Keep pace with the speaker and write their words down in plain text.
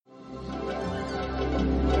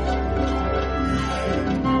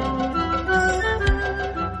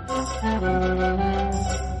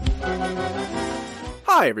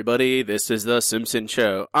Hi, everybody. This is The Simpsons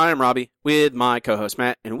Show. I am Robbie with my co-host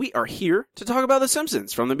Matt, and we are here to talk about The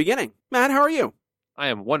Simpsons from the beginning. Matt, how are you? I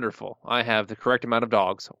am wonderful. I have the correct amount of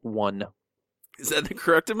dogs. 1. Is that the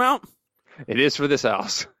correct amount? It is for this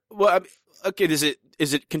house. Well, okay. Is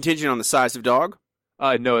it contingent on the size of dog?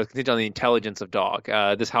 No, it's contingent on the intelligence of dog.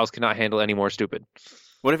 This house cannot handle any more stupid.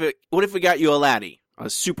 What if we got you a Laddie, a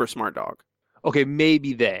super smart dog? Okay,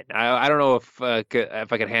 maybe then. I don't know if I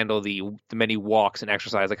could handle the many walks and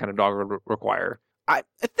exercise that kind of dog would require.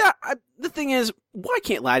 The thing is, why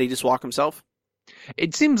can't Laddie just walk himself?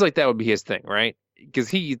 It seems like that would be his thing, right? Because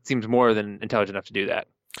he seems more than intelligent enough to do that.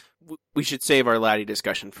 We should save our Laddie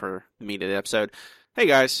discussion for the meat of the episode. Hey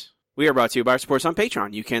guys, we are brought to you by our supporters on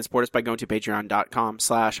Patreon. You can support us by going to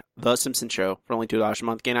patreon.com/The Simpsons Show. For only $2 a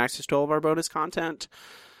month, gain access to all of our bonus content.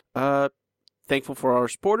 Thankful for our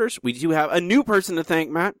supporters. We do have a new person to thank,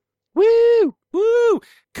 Matt. Woo! Woo!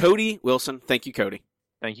 Cody Wilson. Thank you, Cody.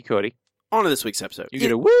 Thank you, Cody. On to this week's episode. You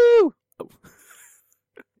get a woo! Oh.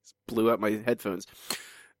 Blew out my headphones.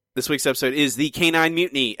 This week's episode is the Canine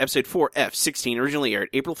Mutiny, episode 4F16, originally aired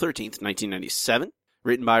April 13th, 1997.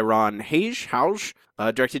 Written by Ron Hauge,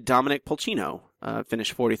 directed Dominic Polcino.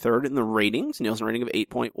 Finished 43rd in the ratings, Nielsen rating of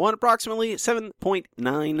 8.1, approximately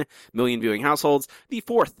 7.9 million viewing households. The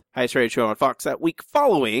fourth highest rated show on Fox that week,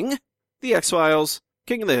 following The X-Files,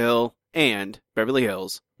 King of the Hill, and Beverly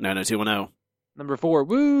Hills 90210. Number 4,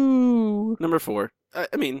 woo! Number 4.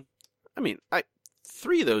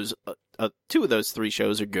 Three of those, 2 of those 3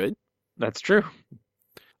 shows are good. That's true.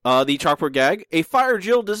 The chalkboard gag: a fire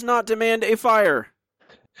drill does not demand a fire.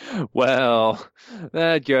 Well,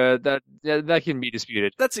 that can be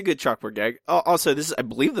disputed. That's a good chalkboard gag. Also, this is, I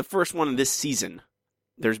believe, the first one in this season.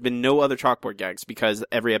 There's been no other chalkboard gags because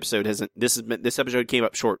every episode hasn't. This episode came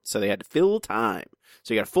up short, so they had to fill time.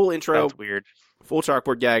 So you got a full intro. That's weird. Full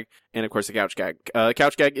chalkboard gag, and of course the couch gag.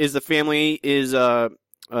 Couch gag is the family is going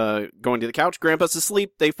to the couch. Grandpa's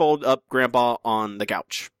asleep. They fold up Grandpa on the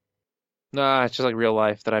couch. Nah, it's just like real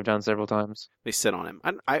life that I've done several times. They sit on him.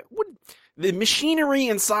 I would. The machinery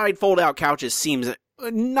inside fold-out couches seems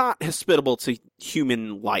not hospitable to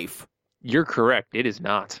human life. You're correct. It is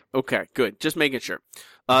not. Okay, good. Just making sure.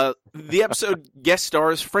 The episode guest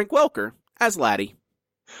stars Frank Welker as Laddie.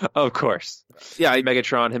 Of course. Yeah,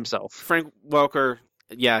 Megatron himself. Frank Welker,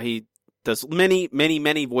 yeah, he does many, many,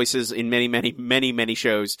 many voices in many, many, many, many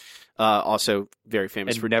shows. Also very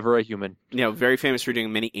famous and for... never a human. Very famous for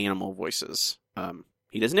doing many animal voices.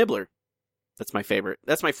 He does Nibbler. That's my favorite.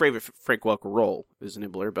 That's my favorite Frank Welker role, is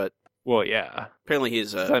Nibbler, but... Well, yeah. Apparently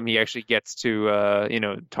he's... time he actually gets to,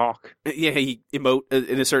 talk. Yeah, he emote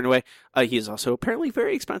in a certain way. He is also apparently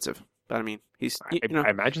very expensive. But I mean, he's... I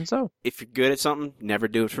imagine so. If you're good at something, never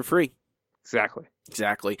do it for free. Exactly.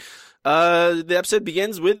 The episode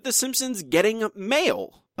begins with The Simpsons getting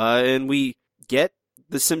mail. And we get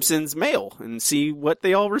The Simpsons mail and see what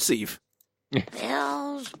they all receive.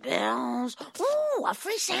 Bills. Ooh, a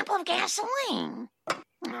free sample of gasoline.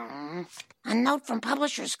 A note from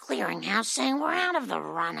Publishers Clearinghouse saying we're out of the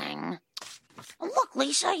running. Look,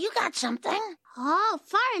 Lisa, you got something. Oh,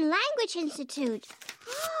 Foreign Language Institute.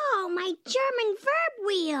 Oh, my German verb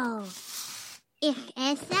wheel. Ich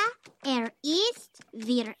esse, isst,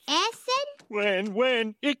 wir essen.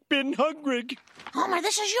 When, ich bin hungrig. Homer,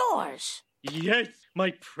 this is yours. Yes,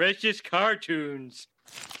 my precious cartoons.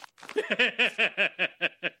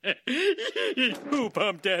 Who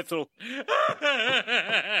pumped Ethel?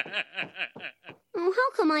 Oh,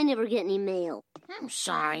 how come I never get any mail? I'm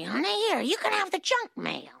sorry, honey. Here, you can have the junk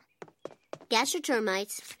mail. Gas your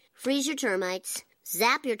termites, freeze your termites,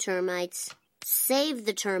 zap your termites, save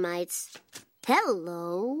the termites.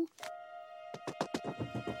 Hello.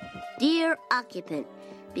 Dear occupant,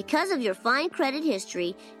 because of your fine credit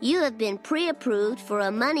history, you have been pre-approved for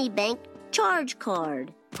a money bank charge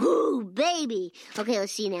card. Ooh, baby. Okay,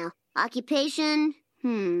 let's see now. Occupation,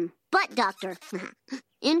 butt doctor.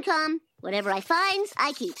 Income, whatever I finds,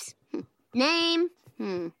 I keeps. Name,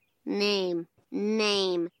 name.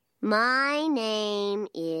 My name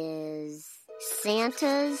is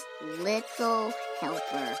Santa's Little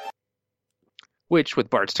Helper. Which, with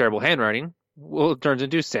Bart's terrible handwriting, turns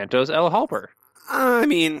into Santa's L. Helper. I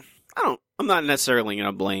mean, I'm not necessarily going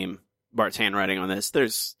to blame Bart's handwriting on this.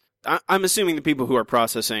 I'm assuming the people who are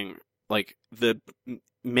processing, like, the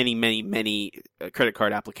many credit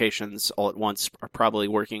card applications all at once are probably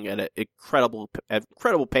working at an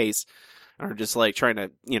incredible pace and are just, like, trying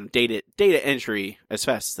to, data entry as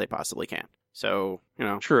fast as they possibly can. So,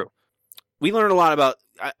 True. We learned a lot about,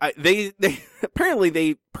 they apparently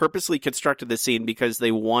they purposely constructed this scene because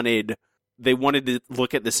they wanted to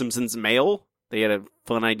look at The Simpsons mail They had a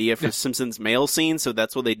fun idea for the Simpsons mail scene, so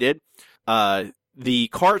that's what they did. The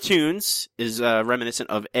cartoons is reminiscent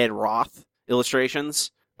of Ed Roth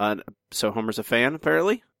illustrations. So Homer's a fan,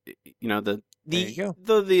 apparently. You know, the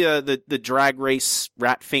drag race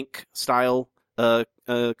Rat Fink style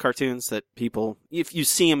cartoons that people, if you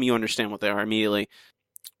see them, you understand what they are immediately.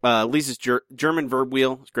 Lisa's German verb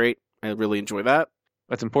wheel is great. I really enjoy that.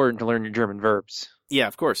 That's important to learn your German verbs. Yeah,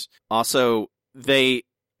 of course. Also, I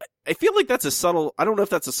feel like that's a subtle, I don't know if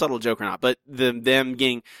that's a subtle joke or not, but them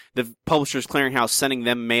getting the Publishers Clearinghouse sending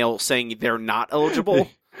them mail saying they're not eligible.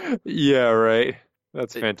 Yeah, right.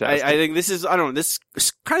 That's fantastic. I think this is, I don't know, this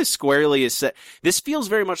kind of squarely is set. This feels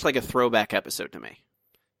very much like a throwback episode to me.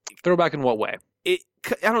 Throwback in what way? I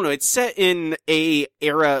don't know, it's set in a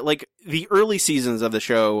era, like the early seasons of the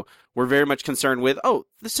show were very much concerned with,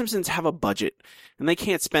 the Simpsons have a budget and they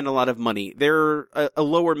can't spend a lot of money. They're a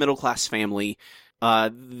lower middle class family.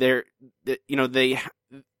 They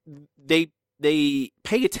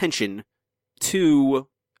pay attention to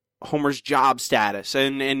Homer's job status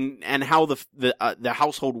and how the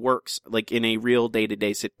household works, like in a real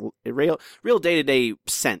day-to-day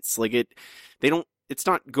sense. Like it's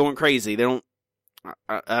not going crazy. They don't,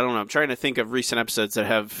 I don't know. I'm trying to think of recent episodes that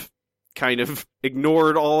have kind of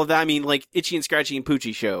ignored all of that. I mean, like Itchy and Scratchy and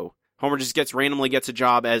Poochie show. Homer just randomly gets a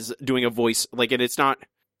job as doing a voice, like, and it's not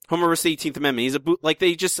Homer vs. the 18th Amendment. He's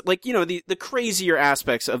the crazier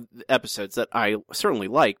aspects of the episodes that I certainly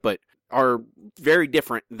like, but are very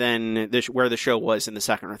different than where the show was in the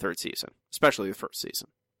second or third season, especially the first season.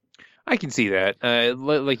 I can see that.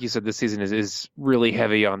 Like you said, this season is really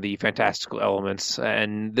heavy on the fantastical elements,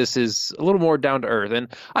 and this is a little more down to earth, and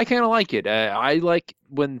I kind of like it. I like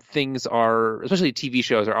when things are, especially TV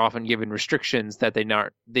shows, are often given restrictions that they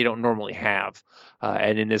don't normally have,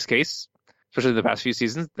 and in this case, especially the past few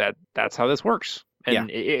seasons, that's how this works. And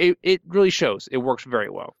it really shows. It works very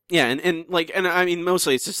well. Yeah, and I mean,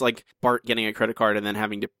 mostly it's just like Bart getting a credit card and then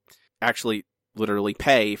having to actually literally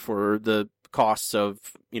pay for the costs of,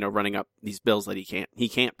 running up these bills that he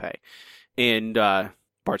can't pay. And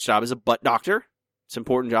Bart's job is a butt doctor. It's an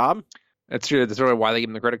important job. That's true. That's sort of why they give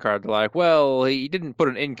him the credit card. They're like, well, he didn't put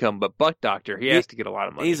an income, but butt doctor, he has to get a lot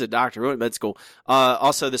of money. He's a doctor. Went to med school.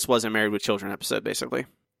 Also, this was a Married with Children episode, basically,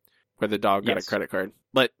 where the dog got a credit card.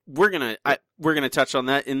 But we're gonna touch on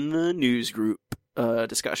that in the news group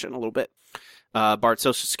discussion a little bit. Bart's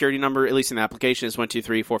social security number, at least in the application, is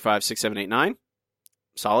 123456789.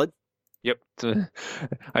 Solid. Yep.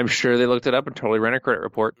 I'm sure they looked it up and totally ran a credit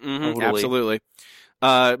report. Mm-hmm, totally. Absolutely.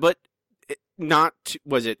 But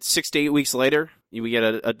was it 6 to 8 weeks later, we get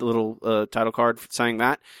a little title card saying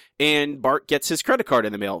that, and Bart gets his credit card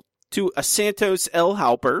in the mail to a Santos L.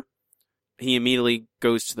 Halper. He immediately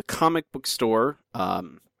goes to the comic book store.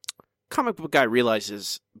 Comic book guy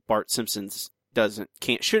realizes Bart Simpson's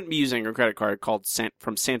shouldn't be using a credit card called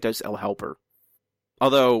from Santos L. Halper.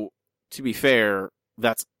 Although, to be fair,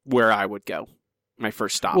 that's where I would go. My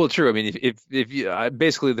first stop. Well, true. I mean, if you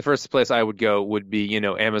basically the first place I would go would be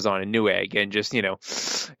Amazon and Newegg, and just get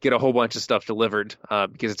a whole bunch of stuff delivered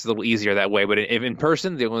because it's a little easier that way. But if in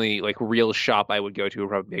person, the only real shop I would go to would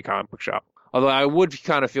probably be a comic book shop. Although I would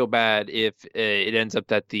kind of feel bad if it ends up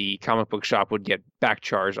that the comic book shop would get back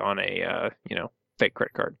charged on a fake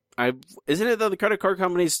credit card. Isn't it though the credit card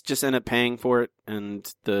companies just end up paying for it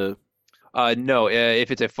and the. No, if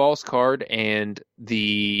it's a false card and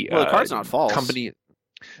the card's not false. Company,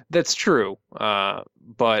 that's true. But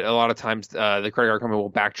a lot of times the credit card company will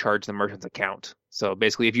back charge the merchant's account. So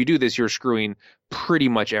basically, if you do this, you're screwing pretty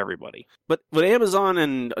much everybody. But would Amazon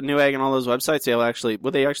and Newegg and all those websites,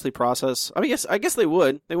 would they actually process? I mean, I guess they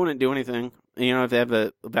would. They wouldn't do anything. If they have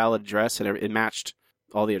a valid address and it matched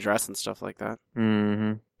all the address and stuff like that.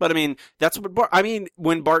 Mm-hmm. But I mean, that's what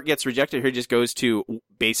when Bart gets rejected, he just goes to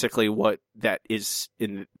basically what that is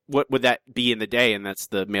what would that be in the day, and that's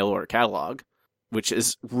the mail order catalog, which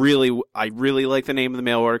is I really like the name of the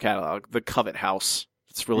mail order catalog, the Covet House.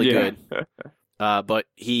 It's really good. But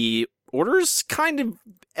he orders kind of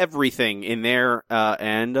everything in there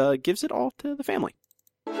and gives it all to the family.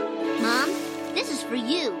 Mom, this is for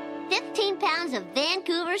you. 15 pounds of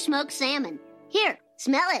Vancouver smoked salmon. Here,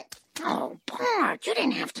 smell it. Oh, Bart, you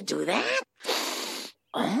didn't have to do that.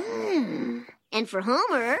 Oh. And for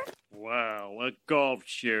Homer... Wow, a golf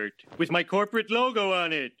shirt with my corporate logo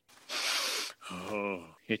on it. Oh,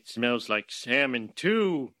 it smells like salmon,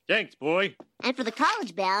 too. Thanks, boy. And for the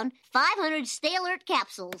college-bound, 500 Stay Alert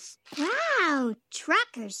capsules. Wow,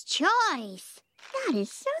 Trucker's Choice. That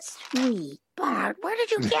is so sweet. Bart, where did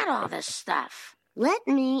you get all this stuff? Let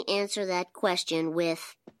me answer that question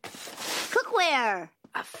with cookware.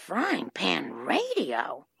 A frying pan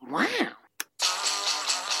radio. Wow.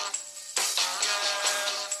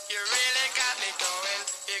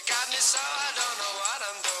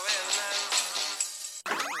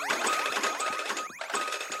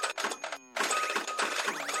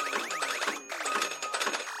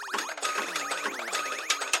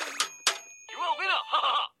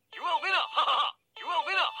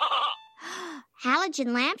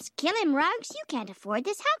 halogen lamps, killing rugs. You can't afford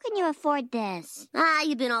this. How can you afford this?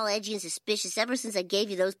 You've been all edgy and suspicious ever since I gave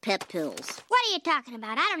you those pep pills. What are you talking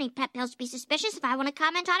about? I don't need pep pills to be suspicious. If I want to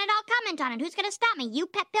comment on it, I'll comment on it. Who's going to stop me? You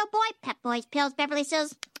pep pill boy? Pep boys, pills, Beverly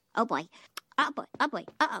Hills. Oh, boy. Oh, boy. Oh, boy.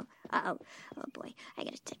 Uh-oh. Uh-oh. Oh, boy. I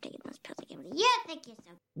got to start taking those pills again. You think you're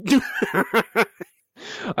so...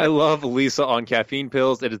 I love Lisa on caffeine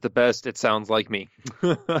pills. It is the best. It sounds like me.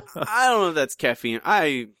 I don't know if that's caffeine.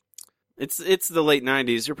 It's the late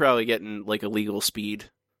 90s. You're probably getting like a legal speed,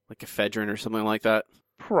 like ephedrine or something like that.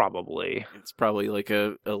 Probably. It's probably like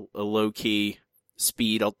a low-key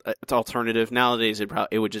speed alternative. Nowadays,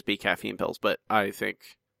 it would just be caffeine pills, but I think,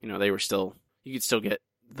 they were still... You could still get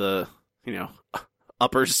the,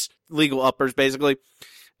 uppers, legal uppers, basically.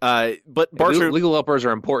 But legal uppers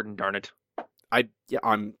are important, darn it.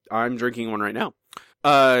 I'm drinking one right now.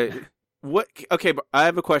 Okay, but I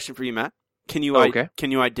have a question for you, Matt. Can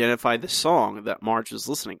you identify the song that Marge was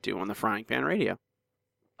listening to on the Frying Pan Radio?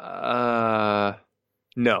 No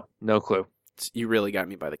clue. You really got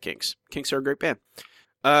me by the Kinks. Kinks are a great band.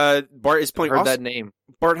 Bart is playing. Heard that name.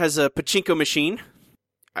 Bart has a pachinko machine.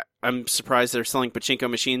 I'm surprised they're selling pachinko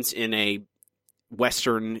machines in a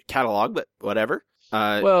Western catalog, but whatever.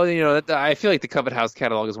 Well, I feel like the Covet House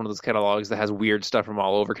catalog is one of those catalogs that has weird stuff from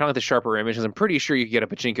all over, kind of like the Sharper Images. I'm pretty sure you could get a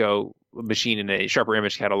pachinko machine in a Sharper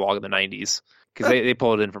Image catalog in the 90s, because they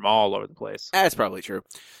pull it in from all over the place. That's probably true.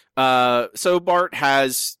 So Bart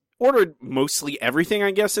has ordered mostly everything,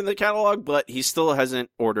 I guess, in the catalog, but he still hasn't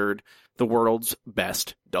ordered the world's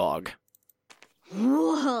best dog.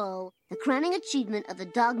 Whoa! The crowning achievement of the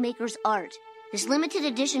dog maker's art. This limited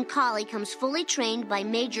edition collie comes fully trained by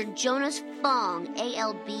Major Jonas Fong,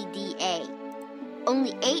 ALBDA.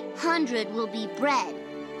 Only 800 will be bred.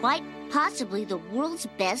 Quite possibly the world's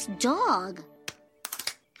best dog.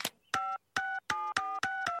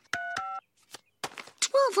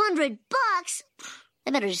 $1,200?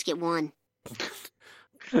 I better just get one.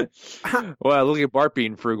 Well, look at Bart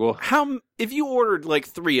being frugal. If you ordered like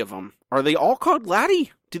 3 of them, are they all called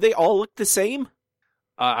Laddie? Do they all look the same?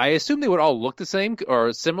 I assume they would all look the same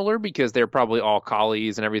or similar because they're probably all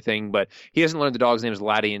collies and everything, but he hasn't learned the dog's name is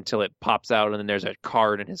Laddie until it pops out and then there's a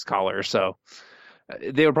card in his collar, so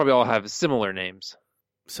they would probably all have similar names.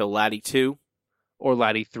 So Laddie 2? Or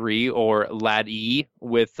Laddie 3, or Laddie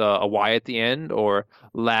with a Y at the end, or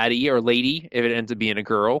Laddie or Lady if it ends up being a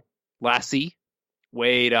girl. Lassie.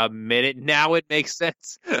 Wait a minute, now it makes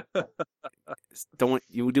sense.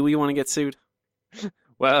 Do we want to get sued?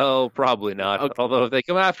 Well, probably not. Okay. Although if they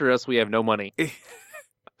come after us, we have no money.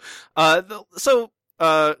 So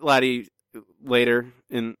Laddie later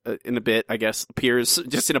in a bit, I guess, appears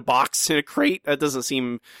just in a box in a crate. That doesn't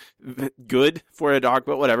seem good for a dog,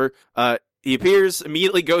 but whatever. He appears,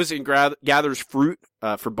 immediately goes and gathers fruit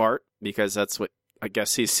for Bart because that's what I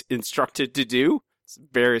guess he's instructed to do. It's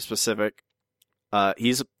very specific.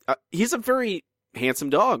 He's a very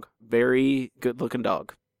handsome dog, very good-looking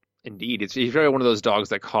dog. Indeed. He's probably one of those dogs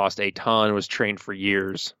that cost a ton, was trained for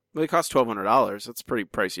years. Well, it costs $1,200. That's a pretty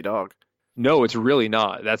pricey dog. No, it's really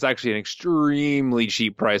not. That's actually an extremely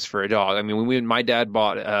cheap price for a dog. I mean, when my dad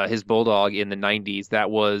bought his bulldog in the 90s,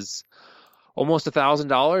 that was almost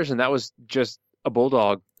 $1,000, and that was just a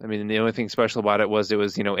bulldog. I mean, the only thing special about it was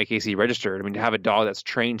AKC registered. I mean, to have a dog that's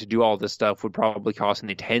trained to do all this stuff would probably cost in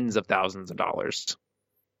the tens of thousands of dollars.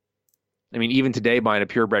 I mean, even today, buying a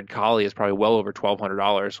purebred collie is probably well over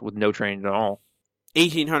 $1,200 with no training at all.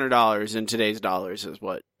 $1,800 in today's dollars is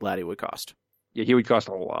what Laddie would cost. Yeah, he would cost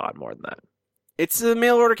a lot more than that. It's a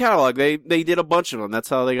mail order catalog. They did a bunch of them. That's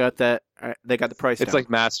how they got that. They got the price. It's down. like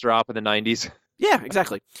Matt's drop in the 90s. Yeah,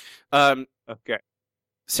 exactly. Okay.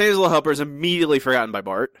 Santa's Little Helper is immediately forgotten by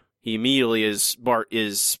Bart. Bart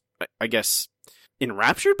is, I guess,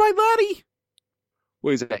 enraptured by Laddie.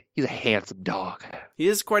 Well, he's a handsome dog. He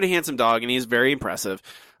is quite a handsome dog, and he is very impressive.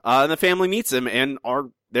 And the family meets him, and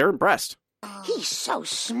they're impressed. He's so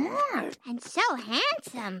smart. And so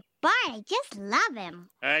handsome. Bart, I just love him.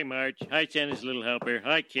 Hi, Marge. Hi, Santa's little helper.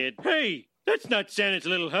 Hi, kid. Hey, that's not Santa's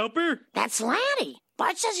little helper. That's Laddie.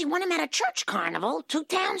 Bart says he won him at a church carnival 2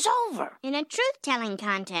 towns over. In a truth-telling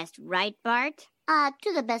contest, right, Bart?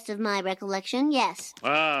 To the best of my recollection, yes.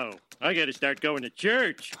 Wow, I gotta start going to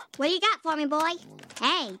church. What do you got for me, boy?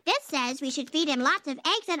 Hey, this says we should feed him lots of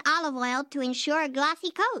eggs and olive oil to ensure a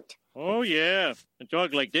glossy coat. Oh, yeah. A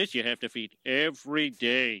dog like this you have to feed every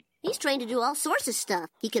day. He's trained to do all sorts of stuff.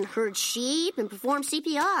 He can herd sheep and perform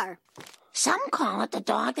CPR. Some call it the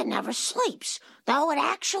dog that never sleeps, though it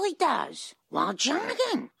actually does, while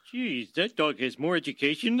jogging. Jeez, that dog has more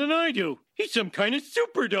education than I do. He's some kind of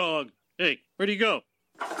super dog. Hey, where'd he go?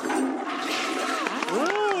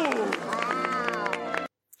 Whoa!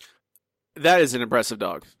 That is an impressive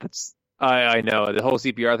dog. I know the whole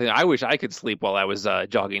CPR thing. I wish I could sleep while I was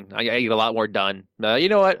jogging. I get a lot more done. You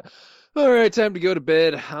know what? All right, time to go to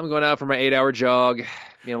bed. I'm going out for my 8-hour jog.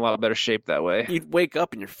 Be in a lot better shape that way. You'd wake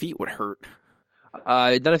up and your feet would hurt.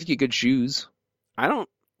 Not if you get good shoes. I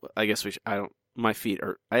guess I don't. My feet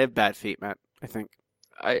are. I have bad feet, Matt. I think.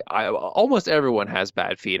 I almost everyone has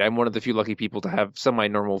bad feet. I'm one of the few lucky people to have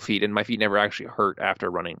semi-normal feet, and my feet never actually hurt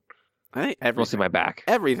after running. I think Mostly my back.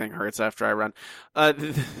 Everything hurts after I run.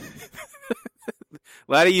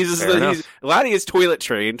 Laddie Laddie is toilet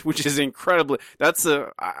trained, which is incredibly. That's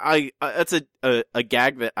a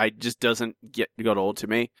gag that I just doesn't get old to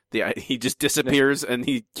me. He just disappears and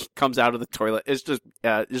he comes out of the toilet. It's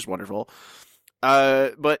just wonderful.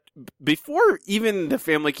 But before even the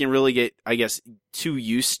family can really get, I guess, too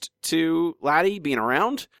used to Laddie being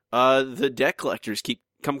around, the debt collectors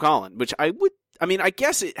come calling, which I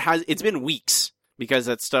guess it's been weeks because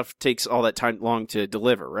that stuff takes all that time long to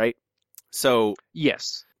deliver, right? So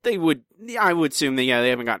yes, I would assume that they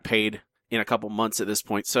haven't got paid in a couple months at this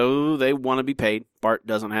point, so they want to be paid. Bart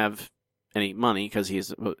doesn't have any money because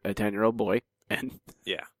he's a 10-year-old boy, and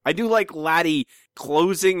yeah, I do like Laddie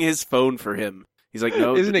closing his phone for him. He's like,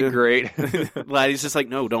 no, isn't it great? Laddie's just like,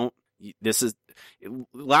 no, don't.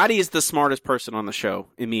 Laddie is the smartest person on the show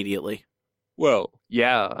immediately. Well,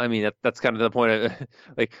 yeah, I mean that's kind of the point.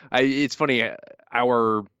 It's funny.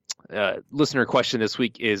 Our listener question this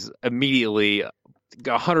week is immediately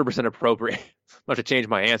 100% appropriate. Not to change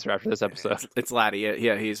my answer after this episode. It's Laddie.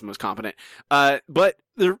 Yeah, he's most competent. But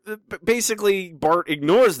basically, Bart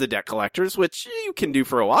ignores the debt collectors, which you can do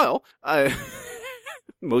for a while,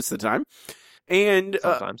 most of the time. And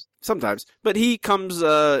sometimes. But he comes.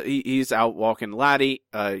 He's out walking Laddie.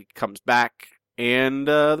 Comes back, and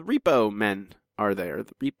the Repo Men are there.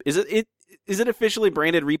 Is it officially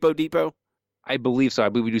branded Repo Depot? I believe so. I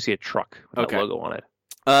believe we do see a truck with a logo on it.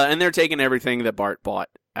 And they're taking everything that Bart bought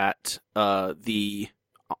at all the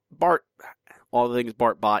things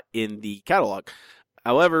Bart bought in the catalog.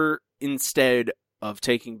 However, instead of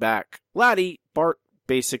taking back Laddie, Bart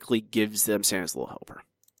basically gives them Santa's Little Helper.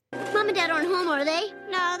 Mom and Dad aren't home, are they?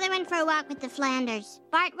 No, they went for a walk with the Flanders.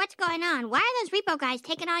 Bart, what's going on? Why are those repo guys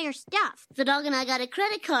taking all your stuff? The dog and I got a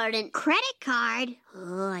credit card and... Credit card?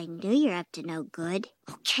 Oh, I knew you're up to no good.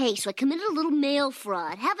 Okay, so I committed a little mail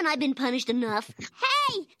fraud. Haven't I been punished enough?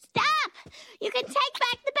 Hey, stop! You can take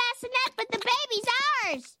back the bassinet, but the baby's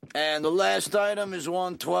ours! And the last item is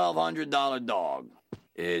one $1,200 dog.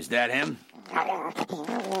 Is that him?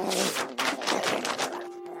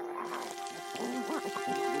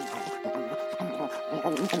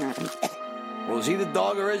 Well, is he the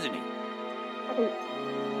dog or isn't he?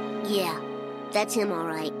 Yeah, that's him, all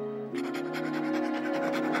right.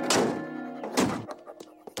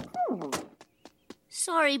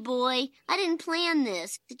 Sorry, boy. I didn't plan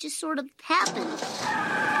this. It just sort of happened.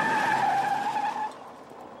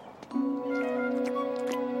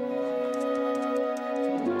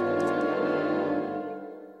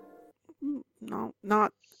 No,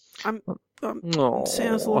 not. I'm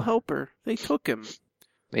Santa's Little Helper. They took him.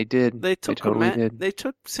 They did. They took totally him. Did. They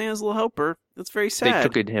took Santa's Little Helper. That's very sad.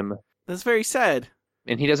 They took him. That's very sad.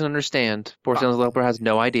 And he doesn't understand. Poor Santa's Little Helper has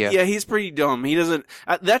no idea. Yeah, he's pretty dumb. He doesn't.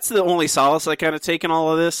 That's the only solace I kind of take in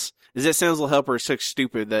all of this. Is that Santa's Little Helper is so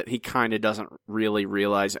stupid that he kind of doesn't really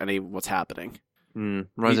realize any of what's happening.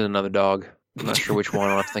 Runs in another dog. I'm not sure which one.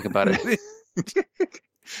 I'll have to think about it.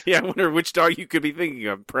 Yeah, I wonder which dog you could be thinking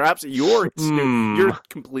of. Perhaps your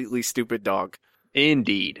completely stupid dog.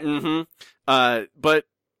 Indeed. Mm-hmm. But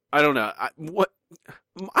I don't know.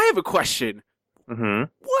 I have a question. Mm-hmm.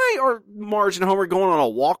 Why are Marge and Homer going on a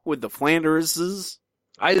walk with the Flanderses?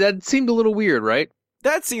 That seemed a little weird, right?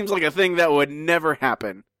 That seems like a thing that would never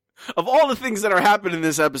happen. Of all the things that are happening in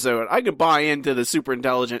this episode, I could buy into the super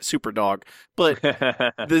intelligent super dog, but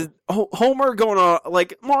the Homer going on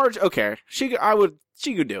like Marge, okay, she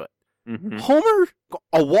could do it. Mm-hmm. Homer,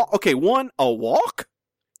 a walk. Okay, a walk.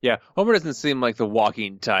 Yeah, Homer doesn't seem like the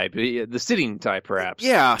walking type, the sitting type, perhaps.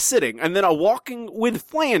 Yeah, sitting, and then a walking with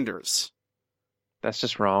Flanders. That's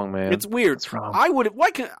just wrong, man. It's weird. It's wrong. I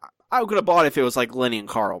could have bought it if it was like Lenny and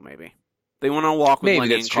Carl, maybe. They went on a walk with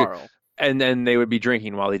Lenny and Carl. True. And then they would be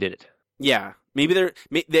drinking while they did it. Yeah, maybe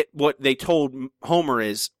what they told Homer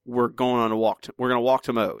is we're going on a walk. We're going to walk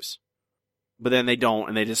to Moe's, but then they don't,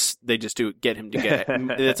 and they just get him to get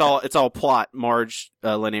it. It's all plot. Marge,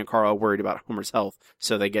 Lenny, and Carl are worried about Homer's health,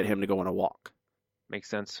 so they get him to go on a walk. Makes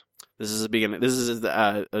sense. This is the beginning. This is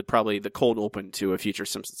probably the cold open to a future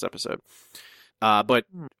Simpsons episode. But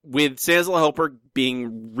with Santa's Little Helper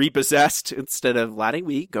being repossessed instead of Laddie,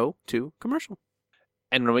 we go to commercial.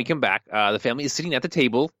 And when we come back, the family is sitting at the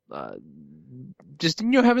table. just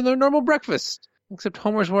having their normal breakfast. Except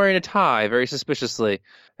Homer's wearing a tie very suspiciously,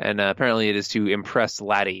 and apparently it is to impress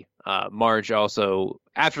Laddie. Marge also,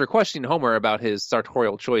 after questioning Homer about his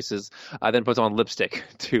sartorial choices, then puts on lipstick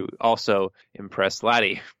to also impress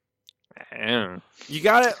Laddie. You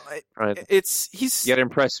gotta. Right. You gotta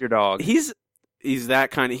impress your dog. He's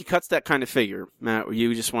that kind of. He cuts that kind of figure, Matt.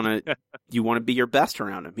 You just want to be your best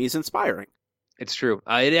around him. He's inspiring. It's true.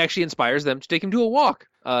 It actually inspires them to take him to a walk,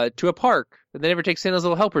 to a park that they never take Santa's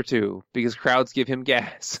Little Helper to because crowds give him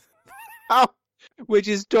gas. Oh. Which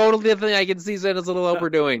is totally the thing I can see Santa's Little Helper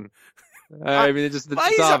doing. I mean, it's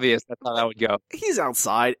obvious. That's how that would go. He's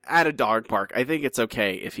outside at a dog park. I think it's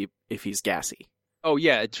okay if he's gassy. Oh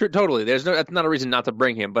yeah, totally. That's not a reason not to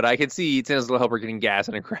bring him, but I can see Santa's Little Helper getting gas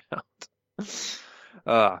in a crowd.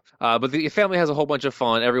 But the family has a whole bunch of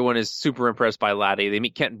fun. Everyone is super impressed by Laddie. They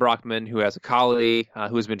meet Kent Brockman, who has a collie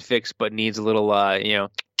who has been fixed but needs a little,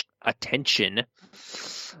 attention.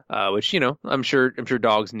 Which I'm sure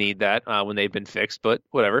dogs need that when they've been fixed, but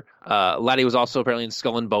whatever. Laddie was also apparently in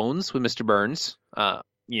Skull and Bones with Mr. Burns.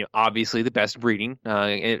 Obviously the best breeding.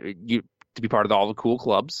 To be part of all the cool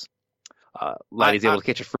clubs. Laddie's able to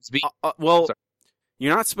catch a frisbee. Well, sorry.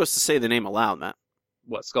 You're not supposed to say the name aloud, Matt.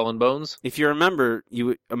 What, Skull and Bones? If you're a member,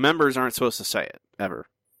 members aren't supposed to say it ever.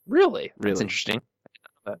 Really? That's interesting.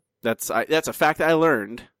 That's a fact I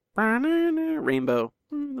learned. Rainbow.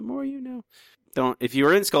 The more you know. If you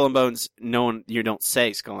were in Skull and Bones, you don't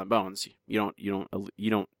say Skull and Bones. You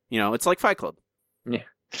don't. It's like Fight Club. Yeah.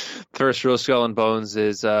 First rule of Skull and Bones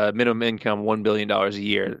is minimum income $1 billion a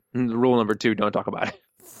year. Rule number 2, don't talk about it.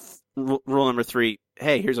 Rule number 3,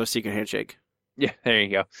 hey, here's our secret handshake. Yeah, there you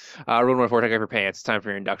go. Rule number 4, take off your pants. Time for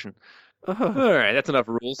your induction. All right, that's enough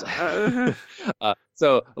rules.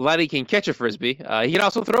 So Laddie can catch a frisbee. He can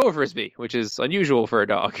also throw a frisbee, which is unusual for a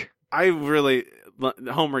dog.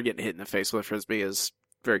 Homer getting hit in the face with a frisbee is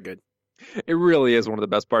very good. It really is one of the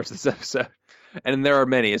best parts of this episode. And there are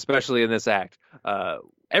many, especially in this act.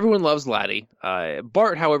 Everyone loves Laddie.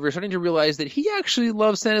 Bart, however, is starting to realize that he actually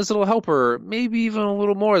loves Santa's Little Helper, maybe even a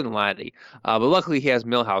little more than Laddie. But luckily he has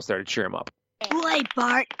Milhouse there to cheer him up. Boy,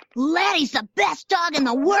 Bart, Laddie's the best dog in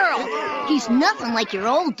the world. He's nothing like your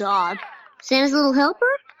old dog. Santa's Little Helper?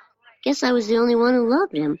 Guess I was the only one who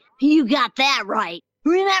loved him. You got that right.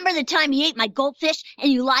 Remember the time he ate my goldfish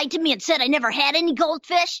and you lied to me and said I never had any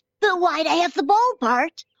goldfish? But why'd I have the bowl,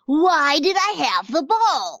 Bart? Why did I have the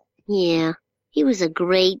bowl? Yeah, he was a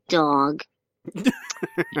great dog.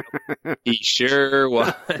 He sure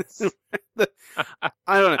was.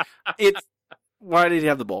 I don't know. Why did he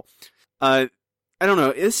have the bowl? I don't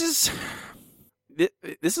know. This is.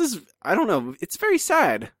 I don't know. It's very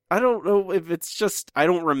sad. I don't know if it's just. I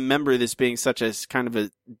don't remember this being such a kind of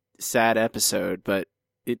a sad episode, but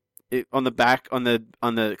it on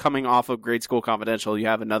the coming off of Grade School Confidential, you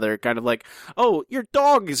have another kind of like, oh, your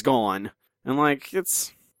dog is gone, and like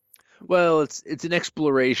it's. Well, it's an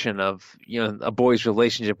exploration of a boy's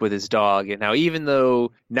relationship with his dog, and how even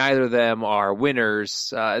though neither of them are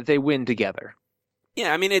winners, they win together.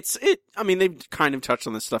 Yeah, I mean they've kind of touched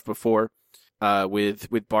on this stuff before, with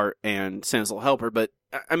Bart and Santa's Little Helper, but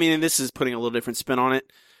I mean this is putting a little different spin on it.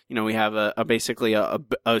 We have basically a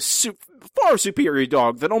far superior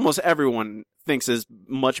dog that almost everyone thinks is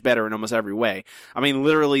much better in almost every way. I mean,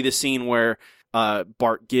 literally the scene where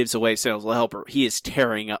Bart gives away Santa's Little Helper, he is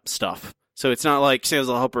tearing up stuff. So it's not like Santa's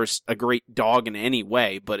Little Helper is a great dog in any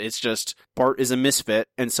way, but it's just Bart is a misfit,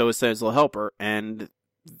 and so is Santa's Little Helper, and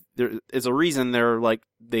there is a reason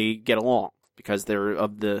they get along because they're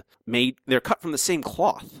cut from the same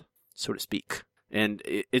cloth, so to speak, and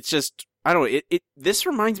it's just. I don't know, this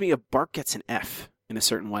reminds me of Bart Gets an F in a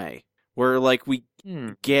certain way, where we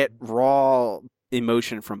get raw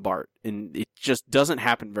emotion from Bart, and it just doesn't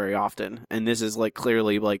happen very often, and this is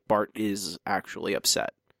clearly Bart is actually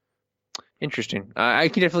upset. Interesting. I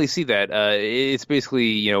can definitely see that. It's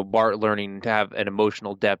basically, Bart learning to have an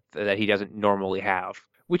emotional depth that he doesn't normally have,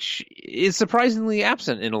 which is surprisingly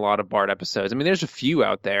absent in a lot of Bart episodes. I mean, there's a few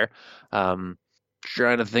out there. Trying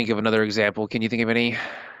to think of another example. Can you think of any?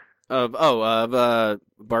 Bart.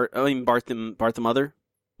 I mean Bart the Mother.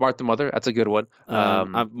 Bart the Mother. That's a good one.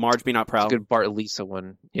 Marge Be Not Proud. That's a good Bart Lisa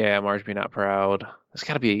one. Yeah, Marge Be Not Proud. It's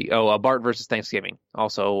got to be Bart versus Thanksgiving.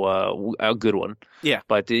 Also a good one. Yeah,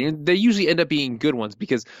 but they usually end up being good ones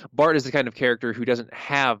because Bart is the kind of character who doesn't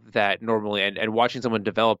have that normally, and watching someone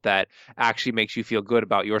develop that actually makes you feel good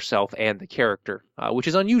about yourself and the character, which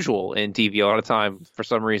is unusual in TV a lot of time for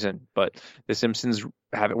some reason. But The Simpsons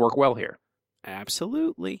have it work well here.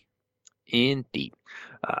 Absolutely. Indeed.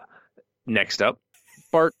 Next up,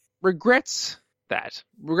 Bart regrets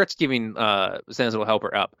giving Santa's Little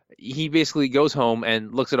Helper up. he basically goes home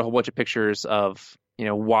and looks at a whole bunch of pictures of,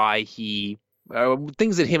 why he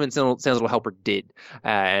things that him and Santa's Little Helper did,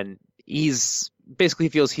 and he's basically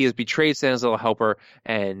feels he has betrayed Santa's Little Helper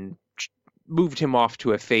and moved him off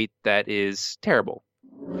to a fate that is terrible.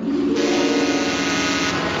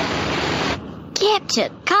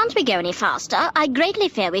 Captain, can't we go any faster? I greatly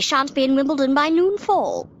fear we shan't be in Wimbledon by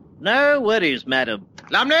noonfall. No worries, madam.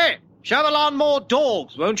 Lumley, shovel on more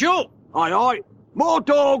dogs, won't you? Aye, aye. More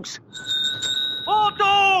dogs! More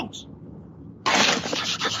dogs!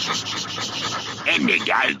 In they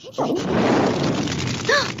go.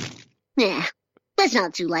 Nah, that's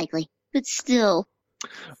not too likely. But still.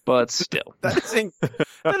 That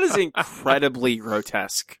is incredibly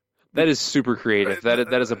grotesque. That is super creative.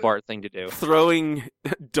 That is a Bart thing to do. Throwing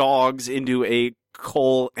dogs into a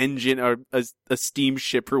coal engine or a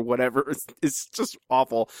steamship or whatever is just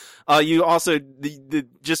awful. You also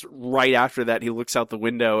just right after that, he looks out the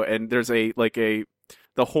window and there's the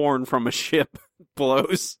horn from a ship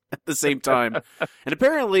blows at the same time. And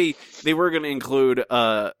apparently they were going to include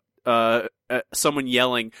someone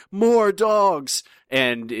yelling "more dogs,"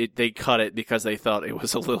 and they cut it because they thought it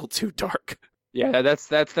was a little too dark. Yeah, that's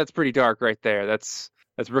pretty dark right there. That's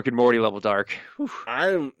Rick and Morty level dark. That's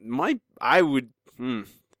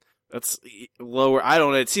lower. I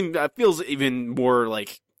don't know. It feels even more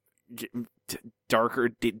like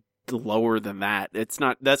darker, lower than that. It's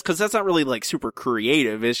not. That's because that's not really like super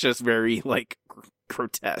creative. It's just very like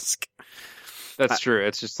grotesque. That's true.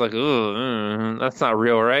 It's just like, that's not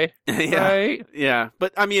real, right? Yeah, right? Yeah.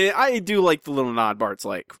 But I mean, I do like the little nod. Bart's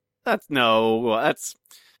like,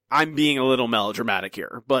 I'm being a little melodramatic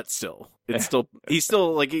here, but still, he's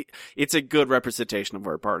still like, it's a good representation of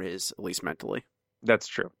where Bart is, at least mentally. That's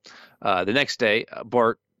true. The next day,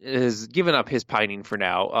 Bart has given up his pining for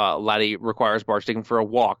now. Laddie requires Bart to take him for a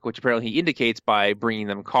walk, which apparently he indicates by bringing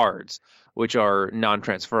them cards, which are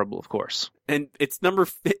non-transferable, of course. And it's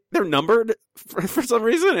they're numbered for some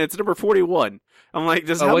reason. It's number 41. I'm like,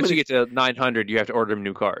 once you get to 900, you have to order them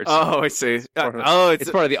new cards. Oh, I see. It's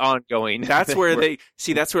part of the ongoing. That's where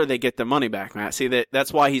that's where they get the money back, Matt. See,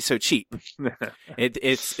 that's why he's so cheap.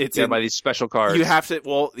 It's by these special cards. You have to.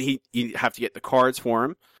 Well, you have to get the cards for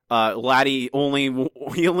him. Laddie only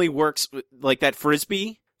works like that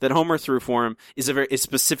frisbee that Homer threw for him is a very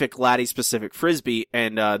specific Laddie specific frisbee,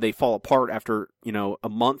 and they fall apart after a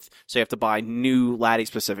month. So you have to buy new Laddie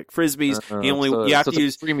specific frisbees. You have to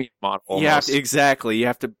use a freemium model. You have to, exactly. You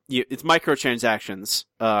have to. It's microtransactions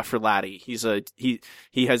for Laddie. He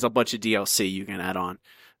has a bunch of DLC you can add on.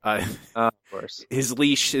 Of course. His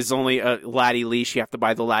leash is only a Laddie leash. You have to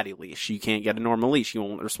buy the Laddie leash. You can't get a normal leash. He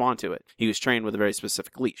won't respond to it. He was trained with a very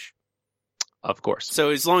specific leash. Of course.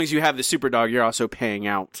 So as long as you have the super dog, you're also paying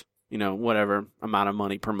out, whatever amount of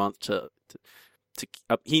money per month to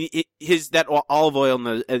that olive oil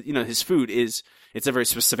and his food it's a very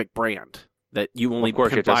specific brand that you only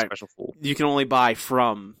can buy. Special food. You can only buy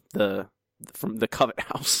from the Covet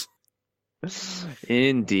House.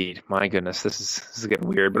 Indeed. My goodness, this is getting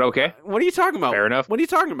weird, but okay. What are you talking about? Fair enough. What are you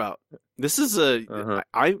talking about? This is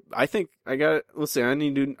I think I got. Let's see. I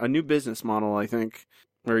need a new business model. I think.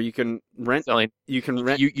 Where you can rent, you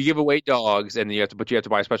give away dogs, and you have to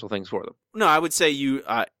buy special things for them. No, I would say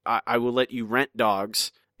I will let you rent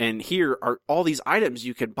dogs, and here are all these items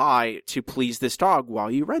you can buy to please this dog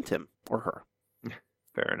while you rent him or her.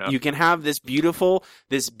 Fair enough. You can have this beautiful,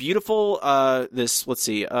 let's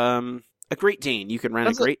see, a Great Dane. You can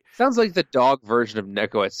rent sounds like the dog version of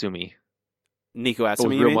Neko Atsumi. Nico Atsume,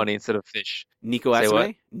 with real money instead of fish. Nico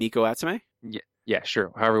Atsume? Nico Atsume? Yeah,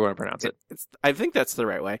 sure. However you want to pronounce it. I think that's the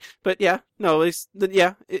right way. But yeah, no,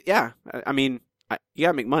 yeah. I mean, you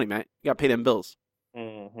gotta make money, man. You gotta pay them bills.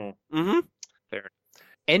 Fair.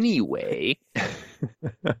 Anyway,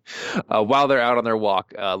 while they're out on their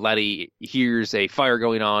walk, Laddie hears a fire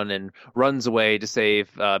going on and runs away to save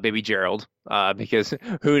baby Gerald, because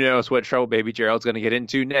who knows what trouble baby Gerald's going to get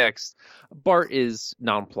into next. Bart is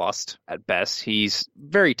nonplussed at best. He's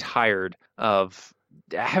very tired of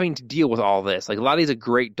having to deal with all this. Like, Laddie's a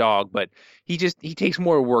great dog, but he takes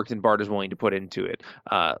more work than Bart is willing to put into it.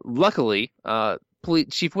 Luckily,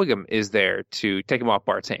 Chief Wiggum is there to take him off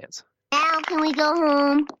Bart's hands. Now can we go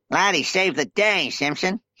home? Laddie saved the day,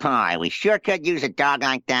 Simpson. Boy, we sure could use a dog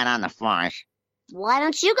like that on the force. Why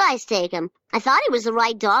don't you guys take him? I thought he was the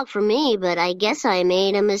right dog for me, but I guess I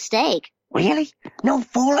made a mistake. Really? No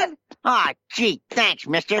fooling? Aw, gee, thanks,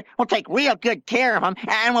 mister. We'll take real good care of him,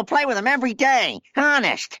 and we'll play with him every day.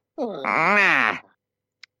 Honest.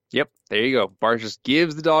 Yep, there you go. Bart just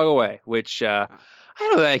gives the dog away, which I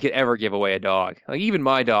don't know that I could ever give away a dog. Like, even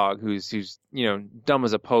my dog, who's dumb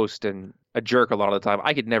as a post and a jerk a lot of the time.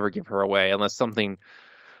 I could never give her away unless something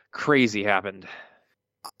crazy happened.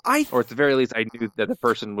 Or at the very least, I knew that the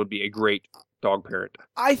person would be a great dog parent.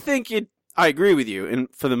 I agree with you, and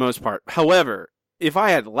for the most part. However, if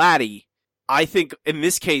I had Laddie, I think in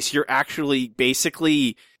this case you're actually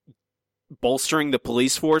basically bolstering the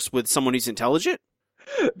police force with someone who's intelligent.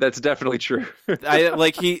 That's definitely true.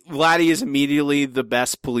 Laddie is immediately the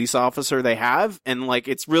best police officer they have, and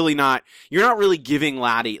it's really not. You're not really giving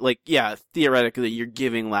Laddie, theoretically you're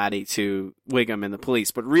giving Laddie to Wiggum and the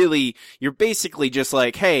police, but really you're basically just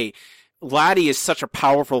hey, Laddie is such a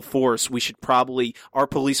powerful force. We should our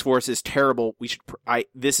police force is terrible.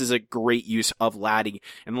 This is a great use of Laddie,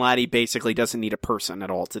 and Laddie basically doesn't need a person at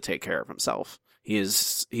all to take care of himself.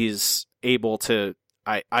 He's able to.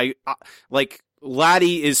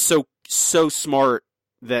 Laddie is so smart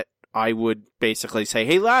that I would basically say,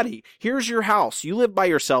 hey, Laddie, here's your house. You live by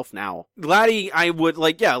yourself now. Laddie,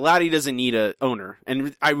 Laddie doesn't need a owner.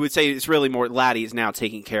 And I would say it's really more Laddie is now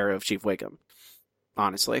taking care of Chief Wiggum,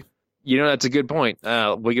 honestly. That's a good point.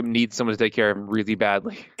 Wiggum needs someone to take care of him really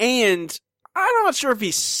badly. And I'm not sure if he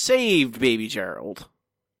saved Baby Gerald.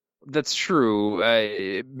 That's true.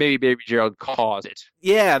 Maybe Baby Gerald caused it.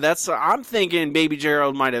 Yeah, I'm thinking Baby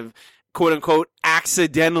Gerald might have, quote unquote,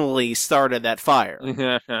 accidentally started that fire.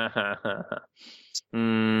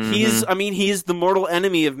 Mm-hmm. He's the mortal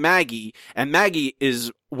enemy of Maggie, and Maggie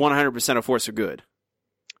is 100% a force of good.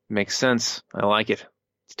 Makes sense. I like it.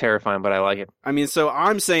 It's terrifying, but I like it. So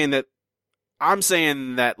I'm saying that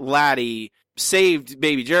Laddie saved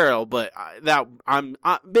Baby Gerald, but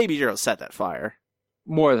Baby Gerald set that fire.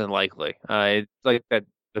 More than likely. It's like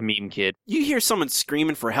the meme kid. You hear someone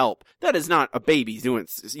screaming for help. That is not a baby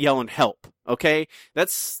yelling help, okay?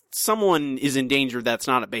 That's someone is in danger that's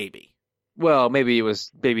not a baby. Well, maybe it was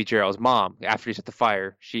Baby Gerald's mom. After he set the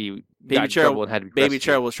fire, she got in trouble and had to be Baby rescued.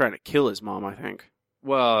 Gerald was trying to kill his mom, I think.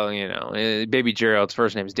 Well, Baby Gerald's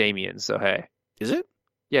first name is Damien, so hey. Is it?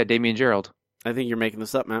 Yeah, Damien Gerald. I think you're making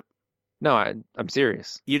this up, Matt. No, I'm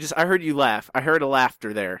serious. I heard you laugh. I heard a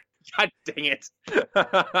laughter there. God dang it.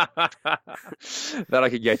 That I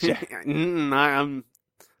could get you.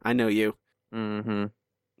 I know you. Mm-hmm.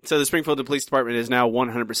 So the Springfield Police Department is now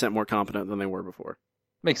 100% more competent than they were before.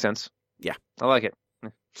 Makes sense. Yeah. I like it.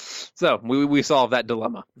 So we solved that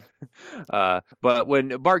dilemma. But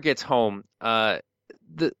when Bart gets home,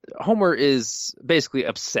 Homer is basically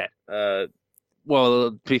upset.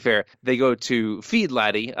 Well, to be fair, they go to feed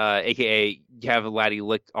Laddie, a.k.a. have Laddie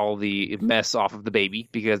lick all the mess off of the baby,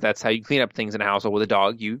 because that's how you clean up things in a household with a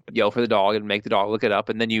dog. You yell for the dog and make the dog lick it up,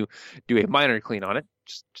 and then you do a minor clean on it,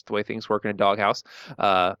 just the way things work in a doghouse.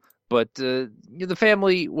 But the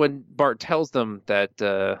family, when Bart tells them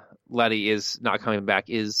that Laddie is not coming back,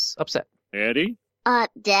 is upset. Eddie?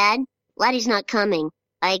 Dad, Laddie's not coming.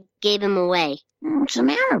 I gave him away. What's the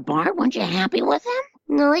matter, Bart? Weren't you happy with him?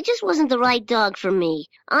 No, he just wasn't the right dog for me.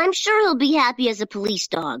 I'm sure he'll be happy as a police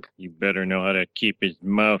dog. You better know how to keep his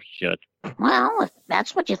mouth shut. Well, if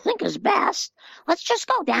that's what you think is best, let's just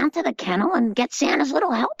go down to the kennel and get Santa's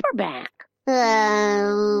little helper back.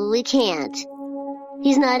 We can't.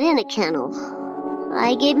 He's not in a kennel.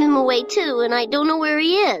 I gave him away too, and I don't know where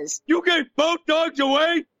he is. You gave both dogs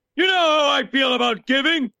away? You know how I feel about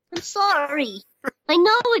giving. I'm sorry. I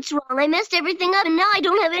know it's wrong. I messed everything up, and now I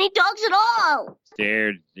don't have any dogs at all.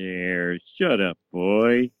 There. Shut up,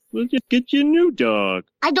 boy. We'll just get you a new dog.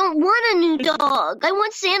 I don't want a new dog. I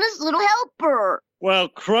want Santa's little helper. Well,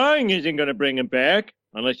 crying isn't going to bring him back,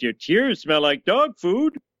 unless your tears smell like dog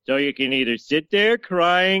food. So you can either sit there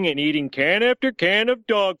crying and eating can after can of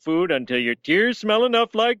dog food until your tears smell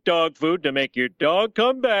enough like dog food to make your dog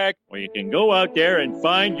come back, or you can go out there and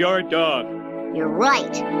find your dog. You're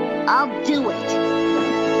right. I'll do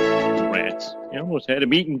it. Rats. You almost had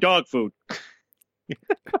him eating dog food.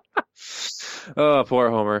 Oh, poor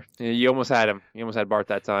Homer. You almost had him. You almost had Bart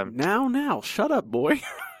that time. Now, shut up, boy.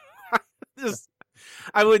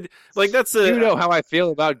 I would, that's a... You know how I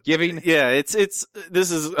feel about giving? Yeah, this is...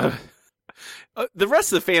 the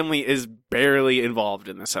rest of the family is barely involved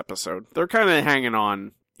in this episode. They're kind of hanging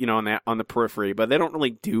on, on the periphery, but they don't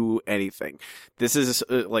really do anything. This is,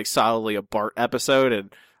 solidly a Bart episode,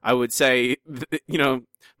 and I would say,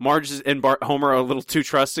 Marge and Homer are a little too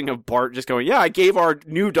trusting of Bart just going, yeah, I gave our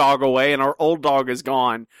new dog away and our old dog is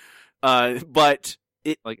gone. But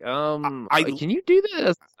it can you do this?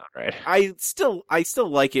 That's not right. I still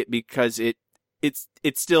like it because it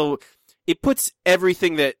puts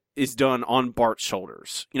everything that is done on Bart's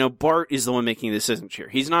shoulders. Bart is the one making the decisions here.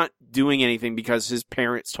 He's not doing anything because his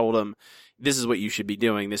parents told him, this is what you should be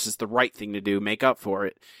doing. This is the right thing to do. Make up for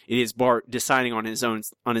it. It is Bart deciding on his own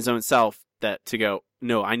self that to go,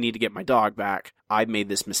 no, I need to get my dog back. I made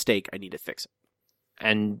this mistake. I need to fix it.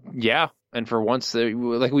 And yeah, and for once,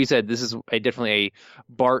 like we said, this is definitely a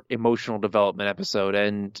Bart emotional development episode,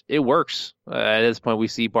 and it works. At this point, we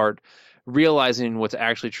see Bart realizing what's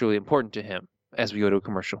actually truly important to him as we go to a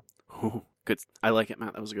commercial. Ooh, good. I like it,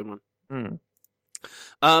 Matt. That was a good one. Mm.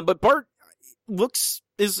 But Bart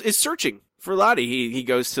is searching for Laddie. He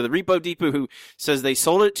goes to the repo depot, who says they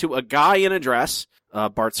sold it to a guy in a dress.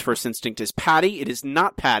 Bart's first instinct is Patty. It is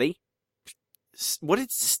not Patty. What did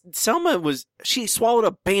Selma was? She swallowed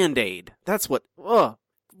a Band-Aid. That's what.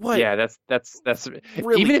 What? Yeah, that's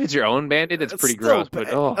really, even if it's your own Band-Aid, that's pretty gross. But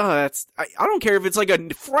that's I don't care if it's like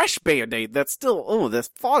a fresh Band-Aid. That's still the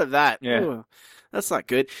thought of that. Yeah. Ugh, that's not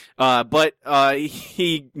good. But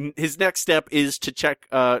his next step is to check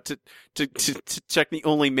to check the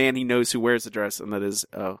only man he knows who wears the dress, and that is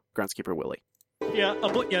groundskeeper Willie. Yeah,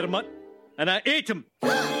 I bought your mutt, and I ate him.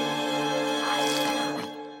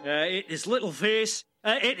 I ate his little face,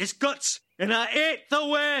 I ate his guts, and I ate the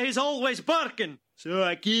way he's always barking. So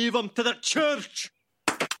I gave him to the church.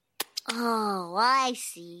 Oh, I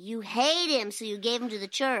see. You hate him, so you gave him to the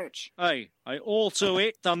church. Aye, I also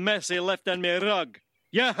ate the mess he left on me rug.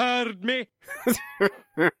 You heard me?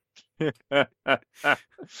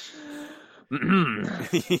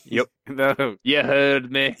 Yep. No. You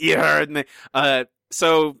heard me. You heard me.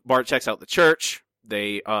 So Bart checks out the church.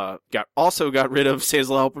 They also got rid of Santa's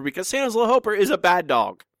Little Helper because Santa's Little Helper is a bad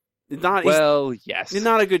dog. Yes. He's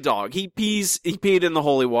not a good dog. He peed in the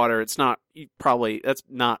holy water. It's not probably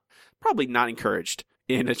not encouraged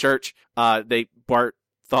in a church. Bart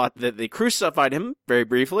thought that they crucified him very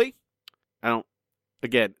briefly.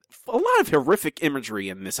 Again, a lot of horrific imagery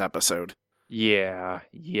in this episode. Yeah,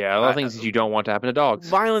 a lot of things that you don't want to happen to dogs.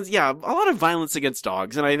 Violence, yeah, a lot of violence against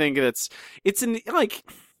dogs, and I think it's the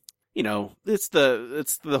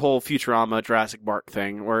whole Futurama Jurassic Park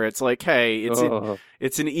thing where it's like, hey,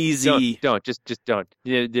 it's an easy don't.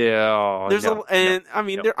 Yeah.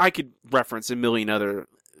 I could reference a million other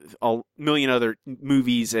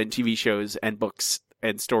movies and TV shows and books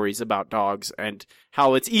and stories about dogs and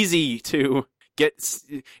how it's easy to get.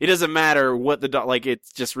 It doesn't matter what the dog, like,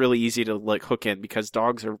 it's just really easy to like hook in because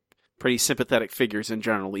dogs are pretty sympathetic figures in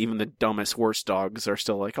general. Even the dumbest, worst dogs are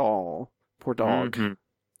still like, oh, poor dog.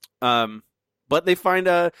 Mm-hmm. But they find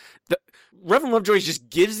Reverend Lovejoy just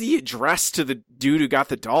gives the address to the dude who got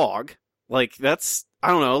the dog. Like, that's, I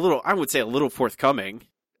don't know, I would say a little forthcoming.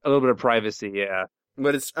 A little bit of privacy, yeah.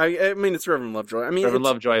 But it's Reverend Lovejoy. Reverend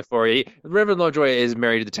Lovejoy for you. Reverend Lovejoy is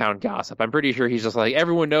married to the town gossip. I'm pretty sure he's just like,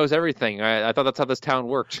 everyone knows everything. I thought that's how this town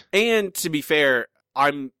worked. And to be fair,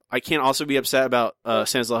 I can't also be upset about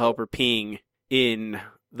Santa's Little Helper peeing in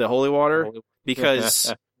the holy water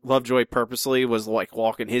because Lovejoy purposely was like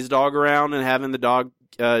walking his dog around and having the dog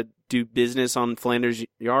do business on Flanders'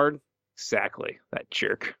 yard. Exactly, that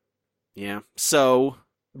jerk. Yeah. So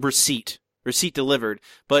receipt delivered,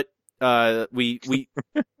 but we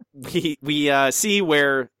see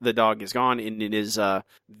where the dog is gone, and it is the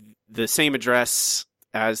same address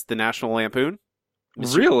as the National Lampoon.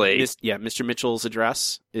 Really? Mr. Mitchell's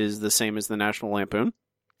address is the same as the National Lampoon.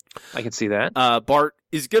 I can see that. Bart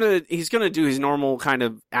is gonna do his normal kind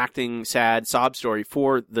of acting sad sob story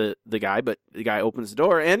for the guy, but the guy opens the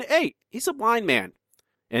door and hey, he's a blind man.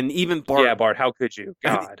 And even Bart, yeah, Bart, how could you?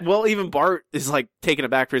 God. Well, even Bart is like taken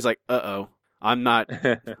aback, for he's like, uh-oh, I'm not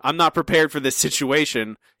prepared for this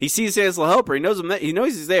situation. He sees Santa's Little Helper, he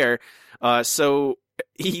knows he's there, so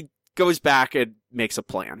he goes back and makes a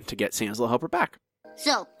plan to get Santa's Little Helper back.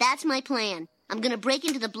 So that's my plan. I'm gonna break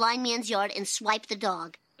into the blind man's yard and swipe the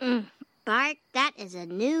dog. Bart, that is a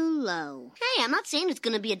new low. Hey, I'm not saying it's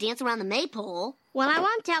gonna be a dance around the maypole. Well, I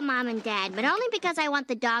won't tell Mom and Dad, but only because I want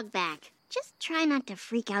the dog back. Just try not to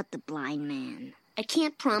freak out the blind man. I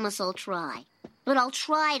can't promise I'll try, but I'll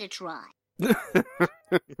try to try.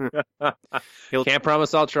 Can't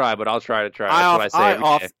promise I'll try, but I'll try to try. That's what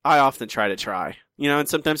I say. I often try to try, and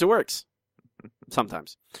sometimes it works.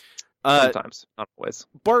 Sometimes, not always.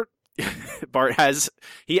 Bart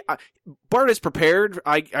is prepared,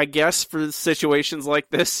 I guess, for situations like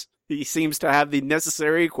this. He seems to have the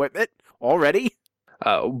necessary equipment already.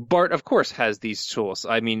 Bart, of course, has these tools.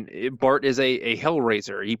 I mean, Bart is a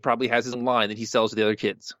Hellraiser. He probably has his own line that he sells to the other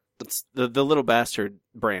kids. It's the Little Bastard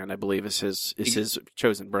brand, I believe, is his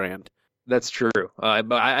chosen brand. That's true.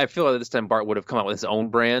 But I feel like this time Bart would have come out with his own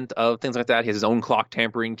brand of things like that. He has his own clock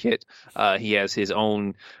tampering kit. He has his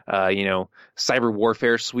own, cyber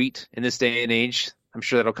warfare suite in this day and age. I'm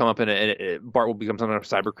sure that'll come up Bart will become some kind of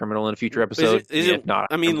cyber criminal in a future episode. Is it, if not,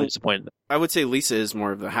 I mean, I'm disappointed. I would say Lisa is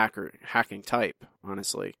more of the hacking type.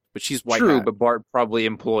 honestly. But she's white True, hat. but Bart probably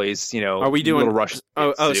employs, Are we doing little Russian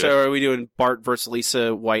kids to do so it. are we doing Bart versus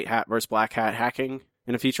Lisa, white hat versus black hat hacking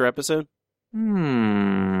in a future episode?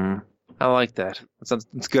 I like that. It's a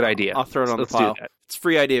good idea. I'll throw it on Let's the pile. do that. It's a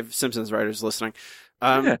free idea if Simpsons writers listening.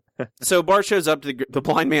 So Bart shows up to the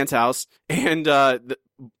blind man's house, and Santa's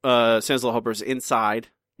Little Helper's inside,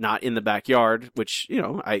 not in the backyard, which,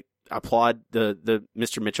 I applaud the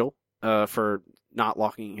Mr. Mitchell for not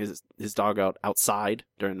locking his dog out outside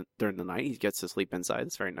during the night. He gets to sleep inside.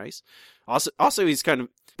 It's very nice. Also he's kind of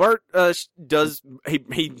Bart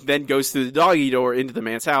he then goes through the doggy door into the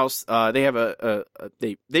man's house. They have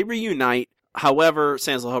they reunite. However,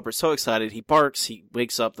 Santa's Little Helper is so excited he barks. He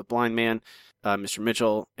wakes up the blind man, Mr.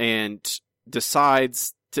 Mitchell, and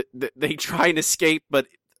decides they try and escape, but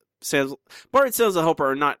Bart and Santa's Little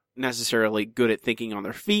Helper are not necessarily good at thinking on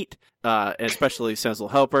their feet, especially Santa's Little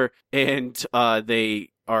Helper, and they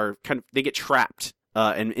get trapped,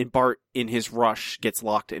 and Bart, in his rush, gets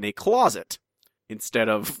locked in a closet instead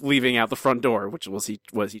of leaving out the front door, which was he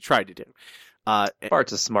tried to do.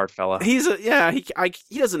 Bart's a smart fella. He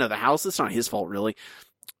doesn't know the house. It's not his fault, really.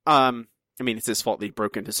 It's his fault that he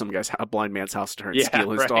broke into some a blind man's house to try and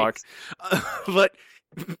steal his dog. But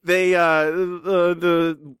they,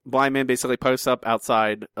 the blind man basically posts up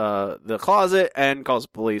outside the closet and calls the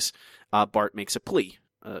police. Bart makes a plea,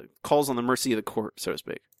 calls on the mercy of the court, so to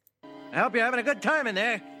speak. I hope you're having a good time in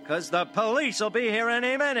there, because the police will be here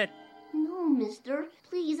any minute. No, mister.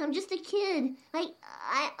 Please, I'm just a kid.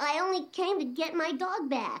 I only came to get my dog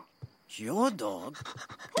back. Your dog?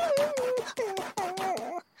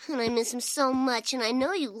 And I miss him so much, and I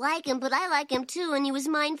know you like him, but I like him too, and he was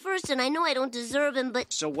mine first, and I know I don't deserve him,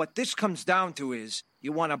 but... So what this comes down to is,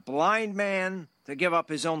 you want a blind man to give up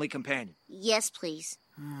his only companion? Yes, please.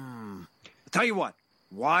 I'll tell you what,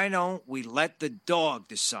 why don't we let the dog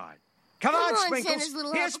decide? Come on, Sprinkles. Santa's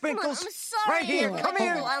Little Here, Helper. Sprinkles. Come on, I'm sorry. Right here. Come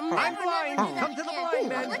here. I'm blind. Come to the blind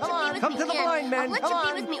man. Come on. Come to the blind man. Come on.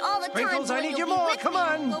 I'll let you be with me all the time. Sprinkles, I need you more. Come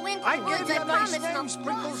on. I gave you a nice name,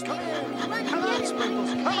 Sprinkles. Come here. Come on,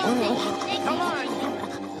 Sprinkles. Come on. Come on.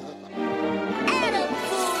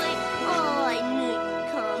 Attaboy. Oh, I knew you'd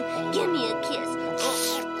come. Give me a kiss.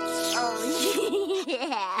 Oh,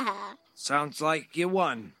 yeah. Sounds like you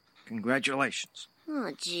won. Congratulations.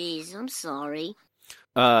 Oh, jeez, I'm sorry.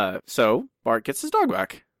 So Bart gets his dog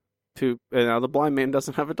back. And now the blind man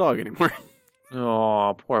doesn't have a dog anymore.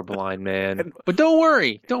 Oh, poor blind man. But don't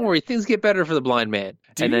worry. Things get better for the blind man,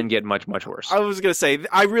 and then get much, much worse. I was gonna say,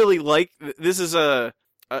 I really like this. Is a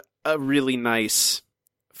really nice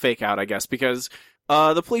fake out, I guess, because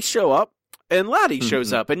the police show up and Laddie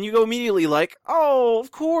shows up, and you go immediately like, oh,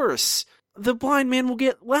 of course, the blind man will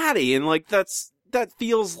get Laddie, and like that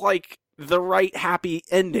feels like the right happy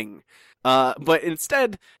ending. But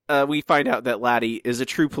instead, we find out that Laddie is a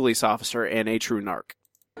true police officer and a true narc.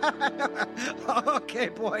 Okay,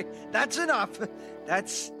 boy, that's enough.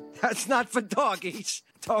 That's not for doggies.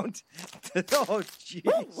 Don't. Oh,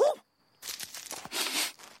 jeez.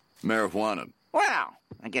 Marijuana. Well,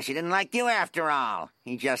 I guess he didn't like you after all.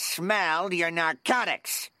 He just smelled your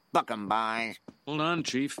narcotics. Book 'em, boys. Hold on,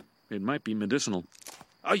 Chief. It might be medicinal.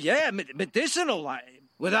 Oh, yeah, medicinal.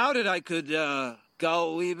 Without it, I could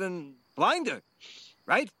go even blinder,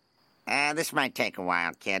 right? This might take a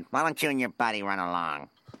while, kid. Why don't you and your buddy run along?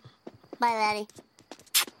 Bye, Laddie.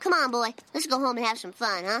 Come on, boy. Let's go home and have some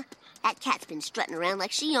fun, huh? That cat's been strutting around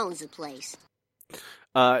like she owns the place.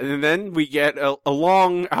 And then we get a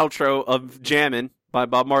long outro of Jammin' by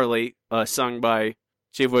Bob Marley, sung by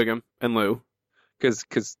Chief Wiggum and Lou. Because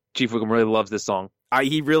Chief Wiggum really loves this song.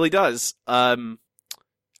 He really does. Do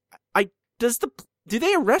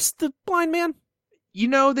they arrest the blind man? They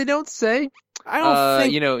don't say. I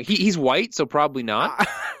don't think. He's white, so probably not.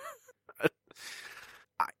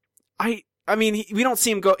 We don't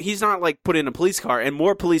see him go. He's not like put in a police car, and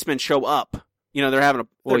more policemen show up. They're having a.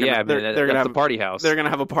 They're gonna have a party house. They're gonna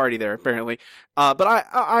have a party there, apparently. But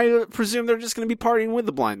I presume they're just gonna be partying with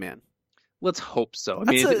the blind man. Let's hope so.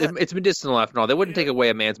 It's medicinal after all. They wouldn't take away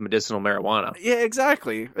a man's medicinal marijuana. Yeah,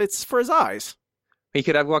 exactly. It's for his eyes. He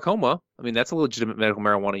could have glaucoma. That's a legitimate medical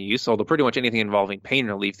marijuana use, although pretty much anything involving pain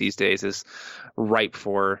relief these days is ripe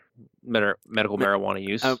for medical marijuana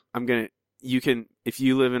use. If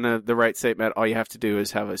you live in the right state, Matt, all you have to do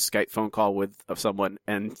is have a Skype phone call with someone,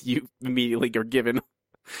 and you immediately are given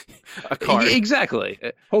a card. Exactly.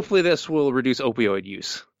 Hopefully this will reduce opioid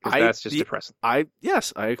use. That's just depressing. I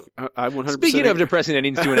 100%. Speaking of depressing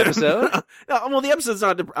endings to an episode. Well, the episode's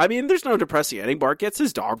not. There's no depressing ending. Bart gets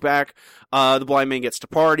his dog back. The blind man gets to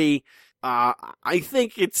party. I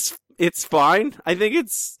think it's fine. I think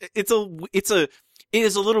it's It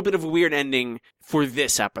is a little bit of a weird ending for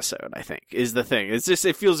this episode, I think, is the thing. It's just,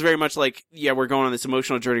 it feels very much like, yeah, we're going on this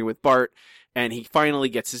emotional journey with Bart, and he finally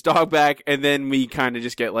gets his dog back, and then we kind of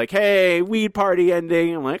just get like, hey, weed party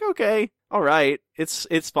ending. I'm like, okay, all right,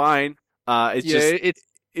 it's fine.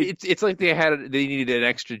 It's like they needed an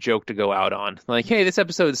extra joke to go out on. Like, hey, this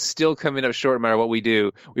episode is still coming up short no matter what we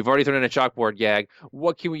do. We've already thrown in a chalkboard gag.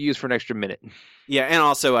 What can we use for an extra minute? Yeah, and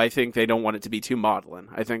also I think they don't want it to be too maudlin.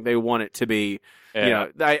 I think they want it to be, a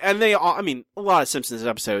lot of Simpsons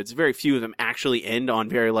episodes, very few of them actually end on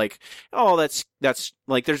very like, oh, that's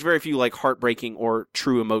like, there's very few like heartbreaking or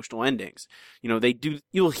true emotional endings.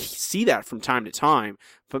 You'll see that from time to time,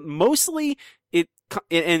 but mostly it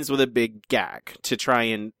ends with a big gag to try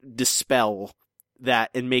and dispel that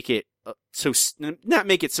and make it not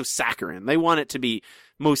make it so saccharine. They want it to be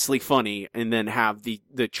mostly funny and then have the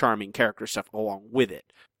charming character stuff along with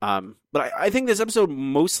it. But I think this episode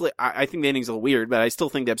mostly, I think the ending's a little weird, but I still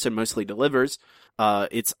think the episode mostly delivers.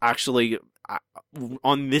 It's actually,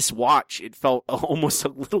 on this watch, it felt almost a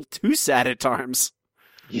little too sad at times.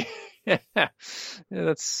 Yeah,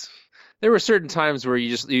 there were certain times where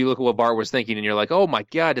you look at what Bart was thinking and you're like, oh my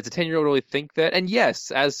God, does a 10-year-old really think that? And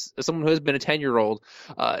yes, as someone who has been a 10-year-old,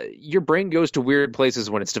 your brain goes to weird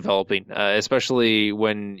places when it's developing, especially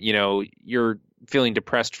when, you're feeling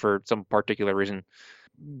depressed for some particular reason.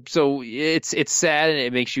 So it's sad and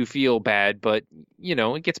it makes you feel bad, but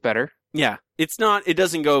it gets better. Yeah, it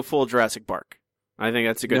doesn't go full Jurassic Park. I think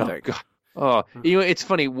that's a good thing. God. Oh, it's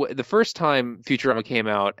funny. The first time Futurama came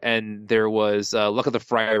out, and there was Luck of the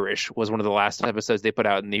Friarish was one of the last episodes they put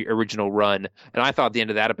out in the original run, and I thought the end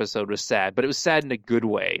of that episode was sad, but it was sad in a good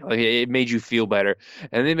way. Like it made you feel better.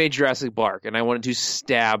 And they made Jurassic Park, and I wanted to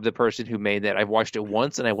stab the person who made that. I've watched it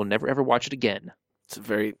once, and I will never ever watch it again. It's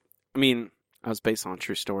I was based on a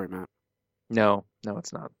true story, Matt. No,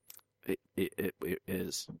 it's not. It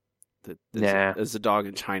is. There's a dog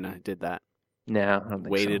in China who did that. No, I don't think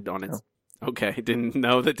waited so. on its. Okay, didn't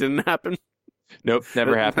know that didn't happen. Nope,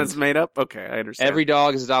 never happened. That's made up? Okay, I understand. Every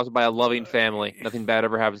dog is adopted by a loving family. Nothing bad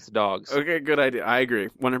ever happens to dogs. Okay, good idea. I agree,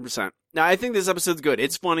 100%. Now, I think this episode's good.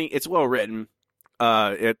 It's funny. It's well written.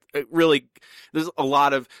 It really. There's a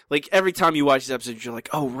lot of like every time you watch this episode, you're like,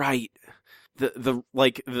 oh right. The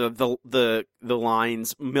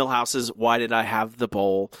lines, Milhouse's "Why did I have the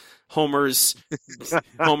bowl?" Homer's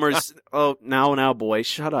 "Oh now boy,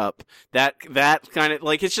 shut up." That kind of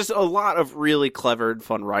like it's just a lot of really clever and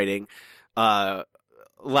fun writing.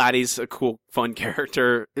 Laddie's a cool, fun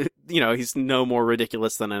character. He's no more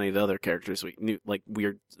ridiculous than any of the other characters we knew, like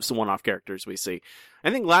weird one-off characters we see.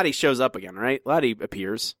 I think Laddie shows up again, right? Laddie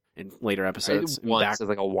appears in later episodes. Once as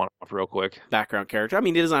like a one-off real quick. Background character. I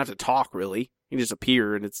mean, he doesn't have to talk, really. He just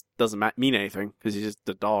appear, and it doesn't mean anything, because he's just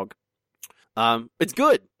a dog. It's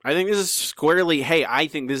good. I think this is squarely, hey, I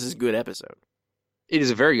think this is a good episode. It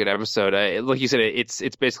is a very good episode. Like you said,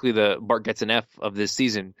 it's basically the Bart gets an F of this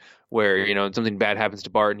season, where something bad happens to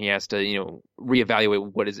Bart and he has to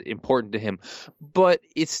reevaluate what is important to him. But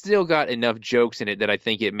it's still got enough jokes in it that I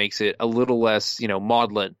think it makes it a little less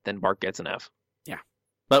maudlin than Bart gets an F. Yeah,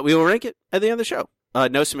 but we will rank it at the end of the show.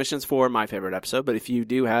 No submissions for my favorite episode, but if you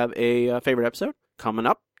do have a favorite episode coming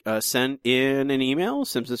up, send in an email,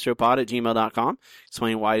 simpsonshowpod@gmail.com.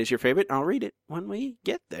 Explain why it is your favorite. I'll read it when we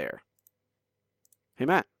get there. Hey,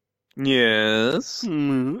 Matt. Yes?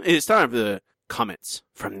 It's time for the comments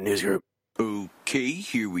from the newsgroup. Okay,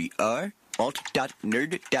 here we are.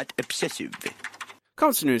 Alt.nerd.obsessive.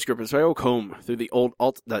 Comments from the newsgroup is where I will comb through the old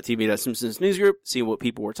alt.tv.simpsons newsgroup, see what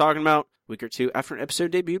people were talking about a week or two after an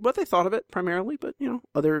episode debuted, what they thought of it primarily, but,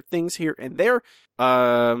 other things here and there.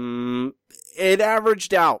 It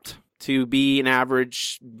averaged out to be an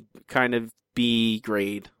average kind of B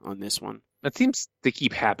grade on this one. That seems to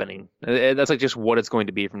keep happening. That's like just what it's going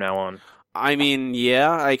to be from now on. I mean,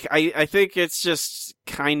 yeah, I think it's just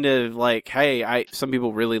kind of like, hey, some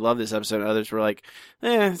people really love this episode, others were like,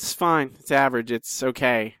 it's fine, it's average, it's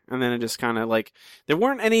okay, and then it just kind of like, there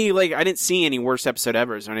weren't any, like, I didn't see any worst episode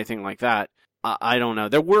evers or anything like that. I don't know.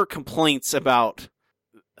 There were complaints about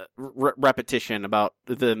repetition, about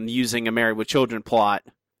them using a Married with Children plot,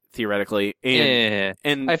 theoretically, and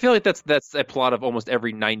I feel like that's a plot of almost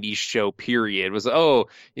every 90s show period was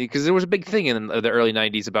because there was a big thing in the early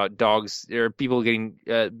 90s about dogs or people getting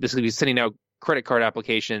basically sending out credit card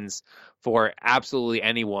applications for absolutely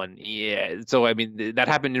anyone. Yeah, so I mean that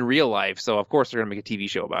happened in real life, so of course they're gonna make a TV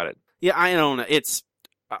show about it. Yeah, I don't know.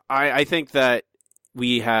 I think that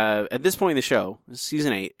we have at this point in the show,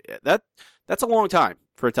 season 8, that's a long time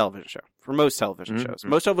for a television show, for most television shows.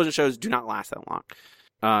 Most television shows do not last that long.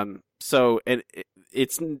 I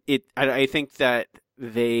think that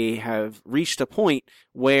they have reached a point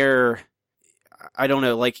where, I don't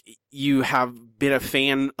know, like, you have been a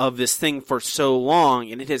fan of this thing for so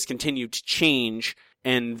long, and it has continued to change,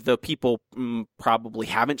 and the people probably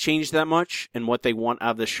haven't changed that much, and what they want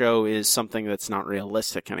out of the show is something that's not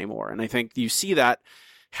realistic anymore. And I think you see that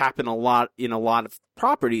happen a lot in a lot of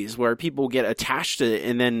properties where people get attached to it,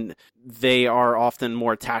 and then they are often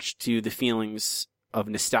more attached to the feelings of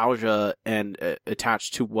nostalgia and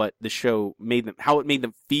attached to what the show made them, how it made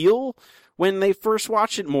them feel when they first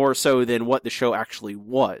watched it, more so than what the show actually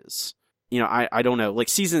was. You know, I don't know, like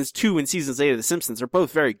seasons 2 and seasons 8 of The Simpsons are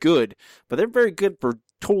both very good, but they're very good for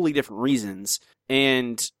totally different reasons.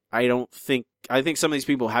 And I think some of these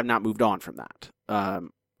people have not moved on from that.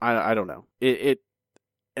 I don't know.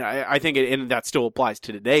 I think and that still applies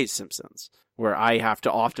to today's Simpsons, where I have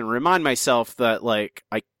to often remind myself that, like,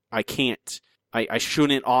 I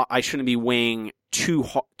shouldn't be weighing too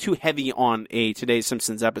heavy on a today's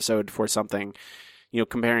Simpsons episode for something, you know,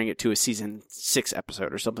 comparing it to a season 6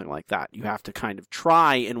 episode or something like that. You have to kind of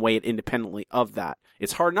try and weigh it independently of that.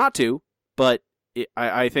 It's hard not to, but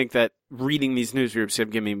I think that reading these newsgroups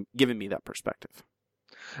have given me that perspective.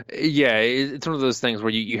 Yeah, it's one of those things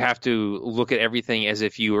where you have to look at everything as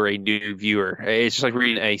if you were a new viewer. It's just like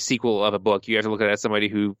reading a sequel of a book. You have to look at it as somebody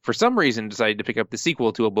who, for some reason, decided to pick up the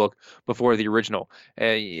sequel to a book before the original.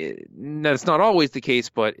 That's not always the case,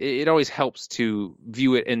 but it always helps to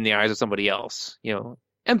view it in the eyes of somebody else. You know,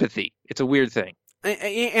 empathy. It's a weird thing.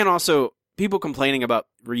 And also, people complaining about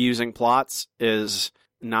reusing plots is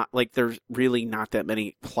not, like, there's really not that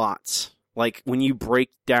many plots. Like, when you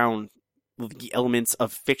break down the elements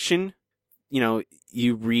of fiction, you know,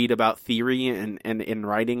 you read about theory and in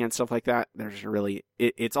writing and stuff like that, there's really,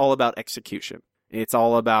 it's all about execution. It's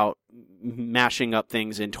all about mashing up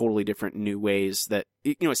things in totally different new ways that,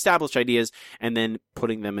 you know, establish ideas and then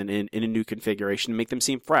putting them in a new configuration to make them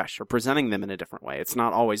seem fresh, or presenting them in a different way. It's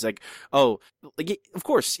not always like, oh, like, of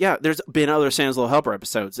course, yeah, there's been other Sam's Little Helper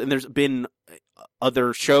episodes, and there's been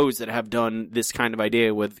other shows that have done this kind of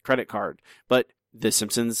idea with Credit Card, but The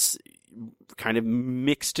Simpsons kind of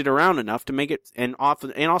mixed it around enough to make it, and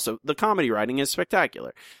also the comedy writing is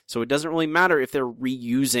spectacular. So it doesn't really matter if they're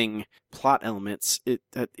reusing plot elements.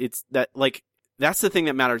 It's that, like, that's the thing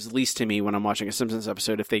that matters least to me when I'm watching a Simpsons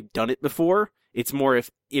episode. If they've done it before, it's more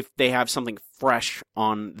if they have something fresh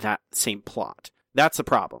on that same plot. That's the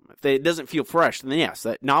problem. If it doesn't feel fresh, then yes,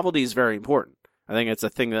 that novelty is very important. I think it's a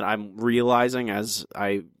thing that I'm realizing as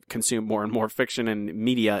I consume more and more fiction and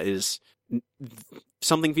media, is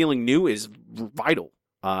something feeling new is vital,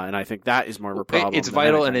 and I think that is more of a problem. It's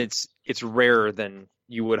vital, and it's rarer than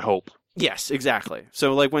you would hope. Yes, exactly.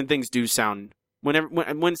 So, like, when things do sound,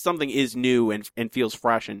 when something is new and feels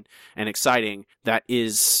fresh and exciting, that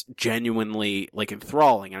is genuinely, like,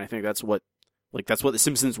 enthralling, and I think that's what The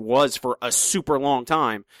Simpsons was for a super long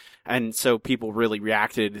time, and so people really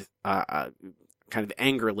reacted kind of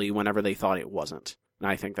angrily whenever they thought it wasn't, and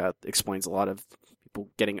I think that explains a lot of people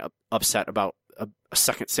getting upset about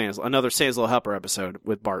another Sam's Little Helper episode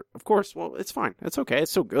with Bart. Of course, well, it's fine. It's okay.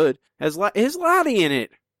 It's so good. It has Laddie in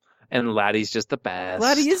it. And Laddie's just the best.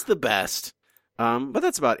 Laddie is the best. But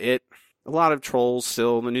that's about it. A lot of trolls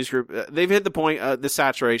still in the newsgroup. They've hit the point, the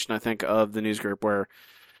saturation, I think, of the newsgroup where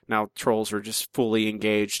now trolls are just fully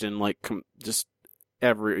engaged, and, like, just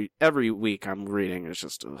every week I'm reading, it's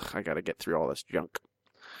just, I gotta get through all this junk.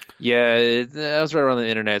 Yeah, that was right around the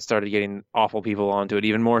internet started getting awful people onto it,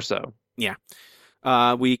 even more so. Yeah.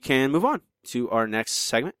 We can move on to our next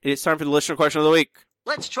segment. It's time for the listener question of the week.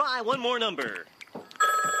 Let's try one more number.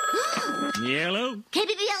 Yellow.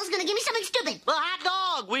 KBBL is going to give me something stupid. A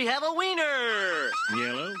hot dog. We have a wiener.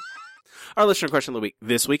 Yellow. Our listener question of the week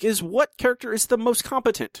this week is, what character is the most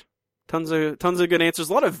competent? Tons of good answers.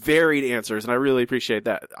 A lot of varied answers, and I really appreciate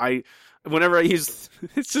that. Whenever I use,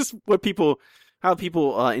 it's just how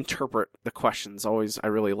people interpret the questions. Always, I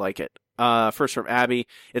really like it. First from Abby.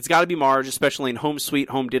 It's got to be Marge, especially in Home Sweet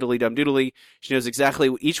Home Diddly Dum Doodly. She knows exactly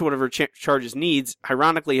what each one of her charges needs.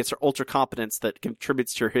 Ironically, it's her ultra competence that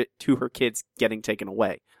contributes to her kids getting taken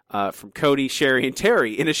away. From Cody, Sherry, and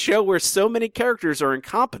Terry. In a show where so many characters are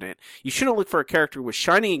incompetent, you shouldn't look for a character with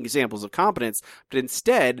shining examples of competence, but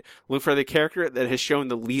instead look for the character that has shown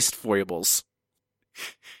the least foibles.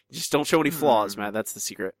 Just don't show any flaws, Matt. That's the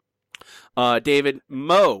secret. David,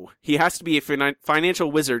 Mo. He has to be a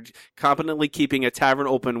financial wizard, competently keeping a tavern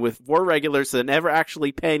open with more regulars that never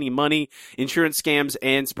actually pay any money, insurance scams,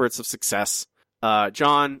 and spurts of success.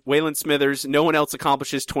 John, Waylon Smithers. No one else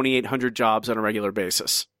accomplishes 2,800 jobs on a regular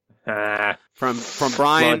basis. From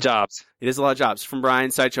Brian. A lot of jobs. It is a lot of jobs. From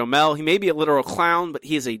Brian, Sideshow Mel. He may be a literal clown, but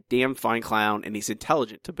he is a damn fine clown, and he's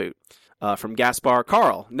intelligent to boot. From Gaspar,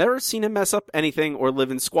 Carl. Never seen him mess up anything or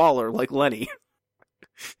live in squalor like Lenny.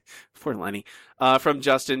 Poor Lenny. From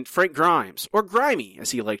Justin, Frank Grimes, or Grimy,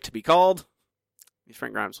 as he liked to be called.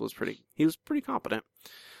 Frank Grimes was pretty competent.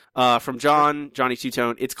 From John, Johnny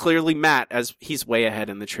Two-Tone, it's clearly Matt, as he's way ahead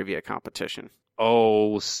in the trivia competition.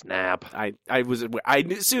 Oh, snap. I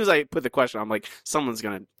as soon as I put the question, I'm like,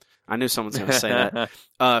 I knew someone's gonna say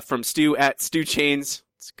that. From Stu at Stu Chains,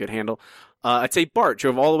 it's a good handle. I'd say Bart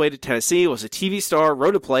drove all the way to Tennessee, was a TV star,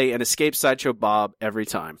 wrote a play, and escaped Sideshow Bob every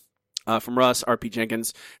time. From Russ, R.P.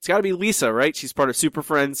 Jenkins, it's got to be Lisa, right? She's part of Super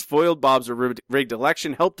Friends, foiled Bob's rigged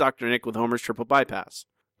election, helped Dr. Nick with Homer's triple bypass.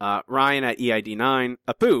 Ryan at EID9,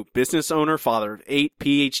 Apu, business owner, father of 8,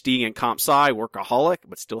 PhD in comp sci, workaholic,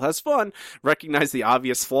 but still has fun. Recognize the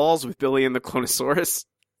obvious flaws with Billy and the Clonosaurus.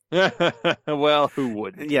 Well, who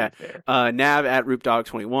wouldn't? Yeah. Nav at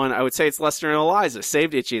RoopDog21. I would say it's Lester and Eliza.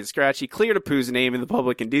 Saved Itchy and Scratchy, cleared Apu's name in the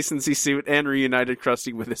public indecency suit, and reunited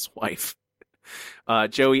Krusty with his wife.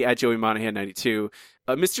 Joey at Joey Monahan 92.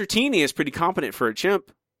 Mr. Teeny is pretty competent for a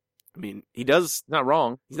chimp. I mean, he does. Not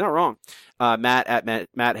wrong. He's not wrong. Matt at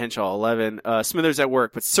Matt Henshaw 11. Smithers at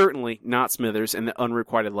work, but certainly not Smithers and the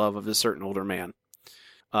unrequited love of a certain older man.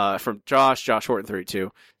 From Josh Horton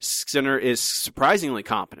 32. Skinner is surprisingly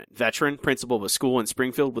competent. Veteran, principal of a school in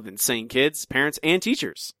Springfield with insane kids, parents, and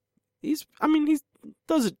teachers. He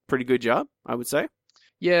does a pretty good job, I would say.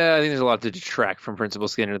 Yeah, I think there's a lot to detract from Principal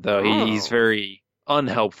Skinner, though. He's very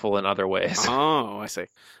unhelpful in other ways. Oh, I see.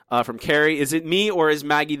 From Carrie, is it me or is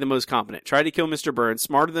Maggie the most competent? Tried to kill Mr. Burns,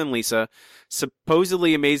 smarter than Lisa,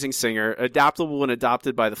 supposedly amazing singer, adaptable when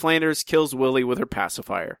adopted by the Flanders, kills Willie with her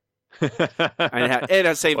pacifier. It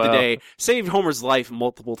has saved the day, saved Homer's life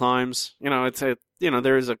multiple times.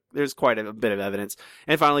 There's quite a bit of evidence.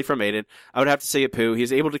 And finally, from Aiden, I would have to say Apu.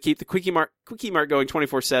 He's able to keep the Quickie Mart going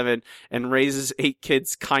 24/7 and raises 8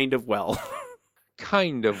 kids kind of well.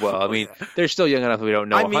 Kind of well. I mean, they're still young enough that we don't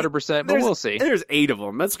know 100%, but we'll see. There's 8 of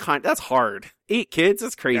them. That's hard. 8 kids.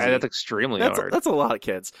 That's crazy. Yeah, that's extremely hard. That's a lot of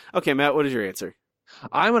kids. Okay, Matt, what is your answer?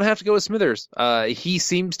 I'm going to have to go with Smithers. He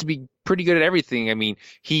seems to be pretty good at everything. I mean,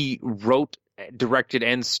 he wrote, directed,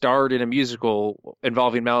 and starred in a musical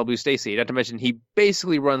involving Malibu Stacy. Not to mention, he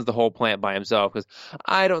basically runs the whole plant by himself because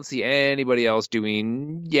I don't see anybody else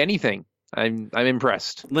doing anything. I'm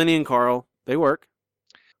impressed. Lenny and Carl, they work.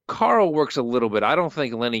 Carl works a little bit. I don't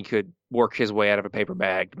think Lenny could work his way out of a paper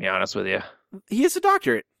bag, to be honest with you. He has a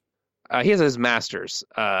doctorate. He has his master's,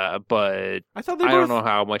 but I don't know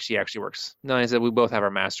how much he actually works. No, he said we both have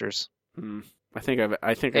our masters. I think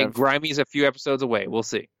Grimey's a few episodes away. We'll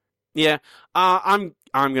see. Yeah, I'm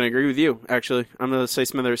gonna agree with you. Actually, I'm gonna say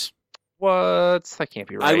Smithers. What? That can't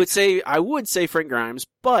be right. I would say Frank Grimes,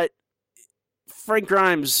 but Frank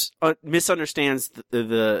Grimes misunderstands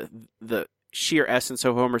the sheer essence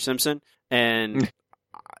of Homer Simpson, and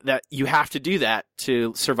that you have to do that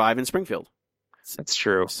to survive in Springfield. That's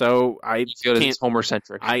true. So I can't. Homer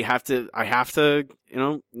centric. I have to,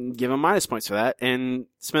 give him minus points for that. And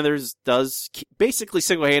Smithers does basically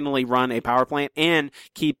single-handedly run a power plant and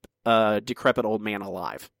keep a decrepit old man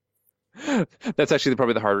alive. That's actually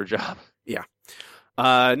probably the harder job. Yeah.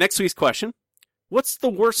 Next week's question: what's the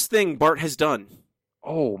worst thing Bart has done?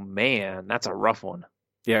 Oh man, that's a rough one.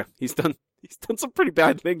 Yeah, he's done some pretty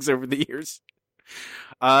bad things over the years.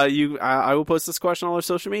 I will post this question on our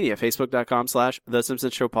social media: Facebook.com/The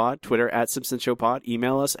Simpsons Show Pod, Twitter @Simpsons Show Pod,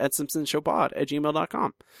 email us at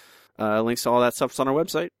SimpsonsShowPod@gmail.com. Links to all that stuff's on our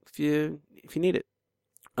website if you need it.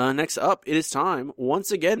 Next up, it is time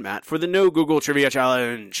once again, Matt, for the No Google Trivia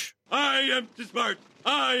Challenge. I am too smart.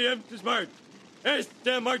 I am too smart.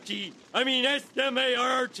 SMRT. I mean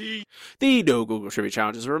SMART. The No Google Trivia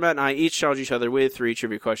Challenge is where Matt and I each challenge each other with 3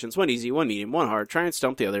 trivia questions, one easy, one medium, one hard. Try and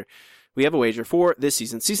stump the other. We have a wager for this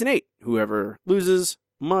season 8. Whoever loses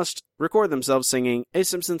must record themselves singing a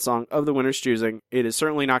Simpsons song of the winner's choosing. It is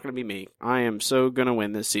certainly not going to be me. I am so going to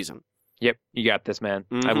win this season. Yep, you got this, man.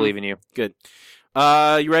 I believe in you. Good.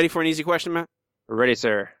 You ready for an easy question, Matt? Ready,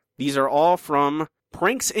 sir. These are all from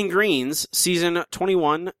Pranks and Greens, season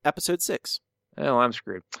 21, episode 6. Oh, I'm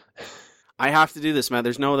screwed. I have to do this, Matt.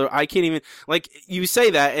 There's no other. I can't even. You say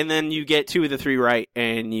that, and then you get 2 of the 3 right,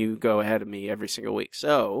 and you go ahead of me every single week.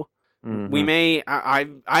 So. We may. I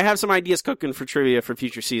have some ideas cooking for trivia for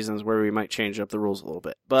future seasons where we might change up the rules a little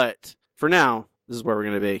bit. But for now, this is where we're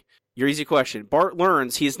going to be. Your easy question. Bart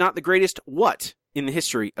learns he is not the greatest what in the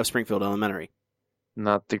history of Springfield Elementary?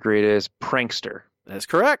 Not the greatest prankster. That's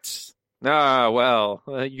correct. Ah, well,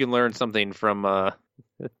 you can learn something from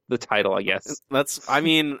the title, I guess. It's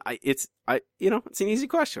an easy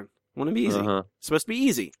question. Want to be easy. It's supposed to be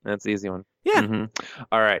easy. That's the easy one. Yeah.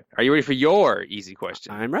 All right. Are you ready for your easy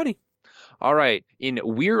question? I'm ready. All right. In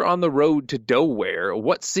We're on the Road to Nowhere,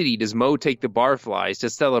 what city does Mo take the barflies to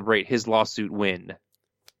celebrate his lawsuit win?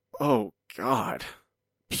 Oh, God.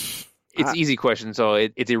 It's easy question. So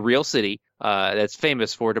it's a real city that's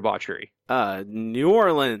famous for debauchery. New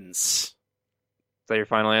Orleans. Is that your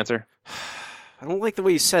final answer? I don't like the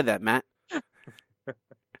way you said that, Matt.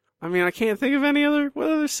 I mean, I can't think of what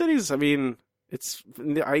other cities. I mean,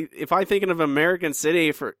 if I'm thinking of American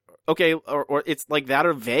city or it's like that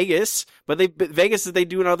or Vegas, but Vegas they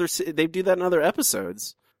do that in other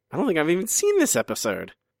episodes. I don't think I've even seen this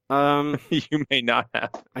episode. You may not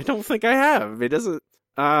have. I don't think I have. It doesn't.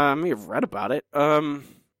 I may have read about it.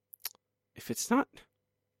 If it's not,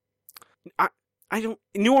 I don't.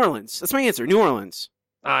 New Orleans. That's my answer. New Orleans.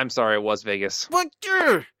 I'm sorry, it was Vegas. What?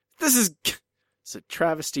 This is. It's a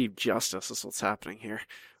travesty of justice. This is what's happening here.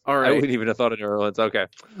 All right. I wouldn't even have thought of New Orleans. Okay.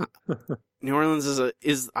 New Orleans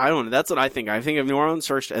is I don't know. That's what I think. I think of New Orleans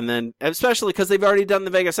first, and then especially because they've already done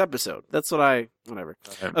the Vegas episode. That's what whatever.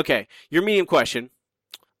 Okay, your medium question.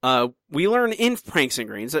 We learn in Pranks and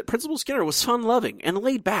Greens that Principal Skinner was fun-loving and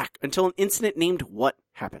laid back until an incident named what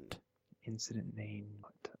happened. Incident named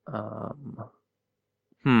what?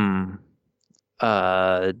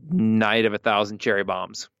 Night of 1,000 cherry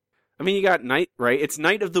bombs. I mean, you got night, right? It's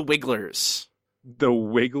Night of the Wigglers. The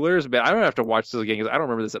Wigglers? But I don't have to watch those games. I don't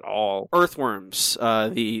remember this at all. Earthworms,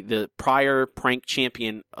 the prior prank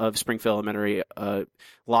champion of Springfield Elementary,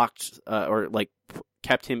 locked or like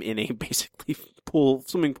kept him in a basically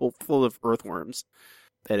swimming pool full of earthworms.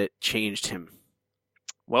 That it changed him.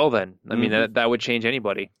 Well, then, I mean that would change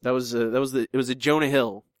anybody. It was a Jonah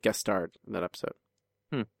Hill guest starred in that episode.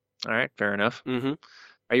 All right, fair enough. Mm-hmm.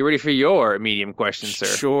 Are you ready for your medium question, sir?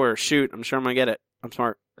 Sure, shoot. I'm sure I'm gonna get it. I'm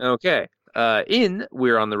smart. Okay. In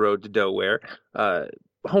We're on the Road to Nowhere,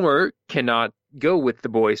 Homer cannot go with the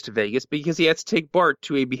boys to Vegas because he has to take Bart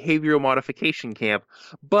to a behavioral modification camp,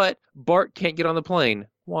 but Bart can't get on the plane.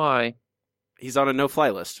 Why? He's on a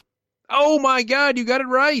no-fly list. Oh my God, you got it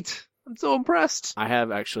right. I'm so impressed.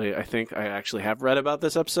 I think I actually have read about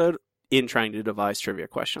this episode in trying to devise trivia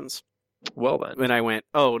questions. Well then. When I went,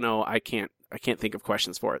 oh no, I can't think of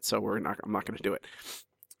questions for it, so I'm not going to do it.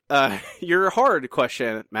 Your hard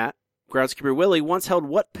question, Matt. Groundskeeper Willie once held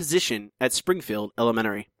what position at Springfield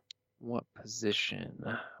Elementary? What position?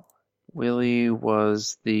 Willie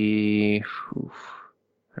was I'm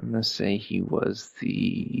going to say he was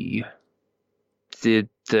the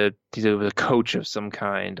coach of some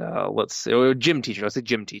kind. Let's say gym teacher. Let's say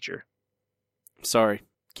gym teacher. Sorry,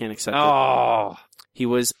 can't accept it. He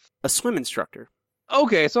was a swim instructor.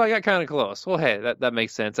 Okay, so I got kind of close. Well, hey, that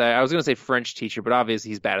makes sense. I was going to say French teacher, but obviously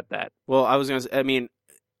he's bad at that. Well, I was going to say, I mean,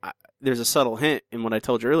 there's a subtle hint in what I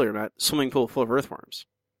told you earlier about swimming pool full of earthworms.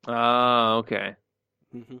 Okay.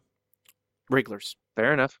 Mm-hmm. Wrigglers.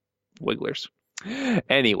 Fair enough. Wigglers.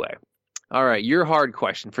 Anyway. All right, your hard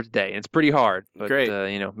question for today. And it's pretty hard, but great.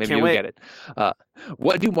 Maybe you'll get it.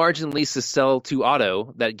 What do Marge and Lisa sell to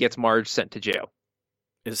Otto that gets Marge sent to jail?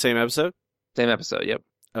 Is the same episode? Same episode, yep.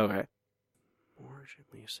 Okay. Marge and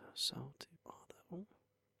Lisa sell to Otto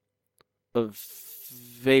a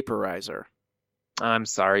vaporizer. I'm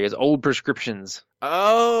sorry, it's old prescriptions.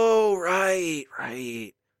 Oh, right.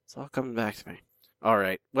 It's all coming back to me. All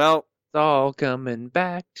right. Well, it's all coming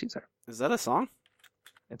back to. Sorry. Is that a song?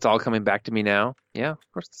 It's all coming back to me now. Yeah,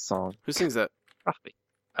 of course, the song. Who sings that? Robbie.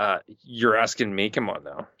 You're asking me. Come on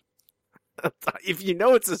now. If you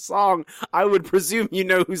know it's a song, I would presume you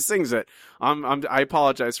know who sings it. I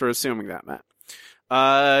apologize for assuming that,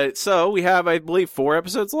 Matt. So we have, I believe, 4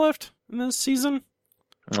 episodes left in this season.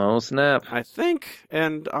 Oh snap! I think,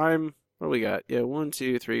 and what do we got? Yeah, 1,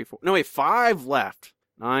 2, 3, 4. No, wait, 5 left.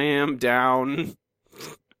 I am down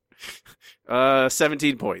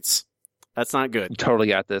 17 points. That's not good. You totally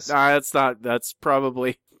got this. That's not. That's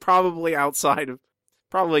probably outside of,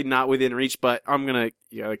 probably not within reach. But I'm gonna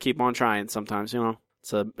keep on trying. Sometimes,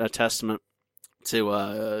 it's a testament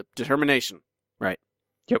to determination. Right.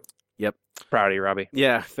 Yep. Proud of you, Robbie.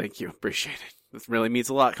 Yeah, thank you. Appreciate it. This really means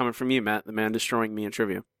a lot coming from you, Matt, the man destroying me in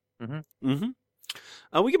trivia. We can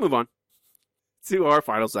move on to our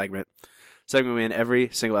final segment we end every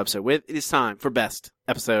single episode with. It is time for Best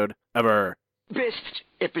Episode Ever. Best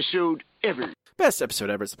Episode Ever. Best Episode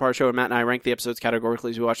Ever is the part show where Matt and I rank the episodes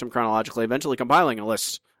categorically as we watch them chronologically, eventually compiling a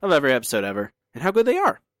list of every episode ever and how good they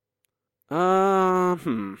are.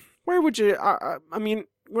 Where would you,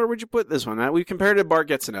 where would you put this one, Matt? We've compared it to Bart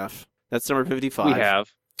Gets Enough. That's number 55. We have.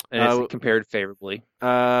 And it's compared favorably.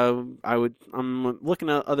 I'm looking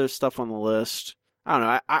at other stuff on the list. I don't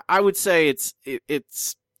know. I would say it's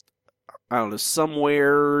I don't know,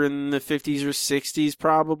 somewhere in the 50s or 60s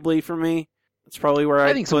probably for me. That's probably where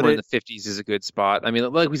I I'd think put somewhere it. in the 50s is a good spot. I mean,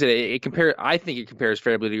 like we said, I think it compares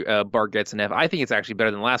favorably to Bart Gets an F. I think it's actually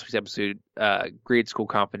better than last week's episode, Grade School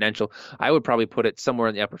Confidential. I would probably put it somewhere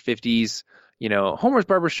in the upper 50s. Homer's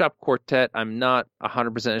Barbershop Quartet, I'm not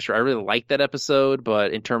 100% sure. I really like that episode,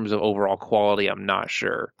 but in terms of overall quality, I'm not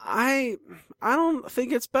sure. I don't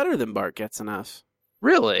think it's better than Bart Gets an F.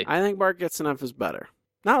 Really? I think Bart Gets an F is better.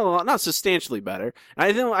 Not a lot, not substantially better.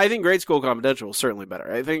 I think Grade School Confidential is certainly better.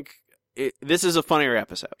 I think this is a funnier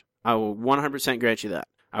episode. I will 100% grant you that.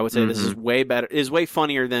 I would say this is way better. Is way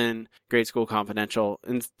funnier than Grade School Confidential,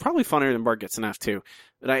 and probably funnier than Bart Gets an F too.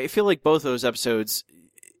 But I feel like both those episodes.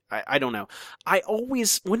 I don't know. I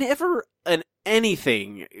always, whenever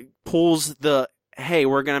anything pulls the "hey,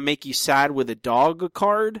 we're gonna make you sad with a dog"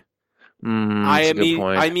 card, I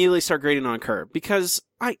immediately start grading on Curb because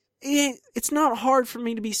it's not hard for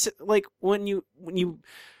me to be like when you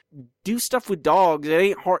do stuff with dogs. It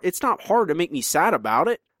ain't hard. It's not hard to make me sad about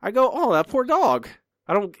it. I go, oh, that poor dog.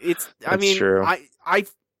 I don't. It's. I mean, true.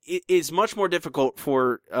 It is much more difficult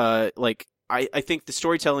for I think the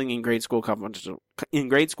storytelling in Grade School Confidential,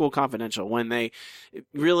 when they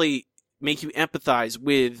really make you empathize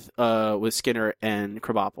with Skinner and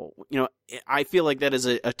Krabappel, I feel like that is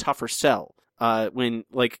a tougher sell. When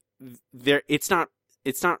it's not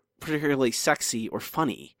particularly sexy or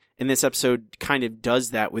funny, and this episode kind of does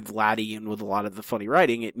that with Laddie and with a lot of the funny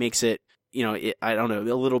writing. It makes it, I don't know,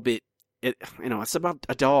 a little bit. It's about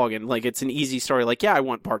a dog, and it's an easy story. I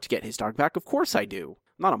want Bart to get his dog back. Of course I do.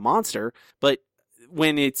 I'm not a monster, but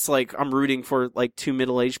when it's I'm rooting for two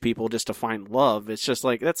middle-aged people just to find love, it's just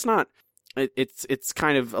that's not. It's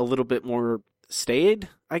kind of a little bit more staid,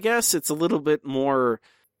 I guess. It's a little bit more.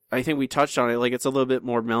 I think we touched on it. It's a little bit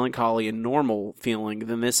more melancholy and normal feeling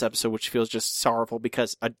than this episode, which feels just sorrowful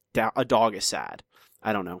because a dog is sad.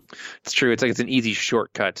 I don't know. It's true. It's an easy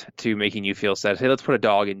shortcut to making you feel sad. Hey, let's put a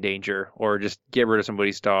dog in danger or just get rid of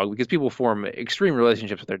somebody's dog, because people form extreme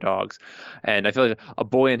relationships with their dogs. And I feel like A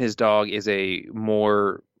Boy and His Dog is a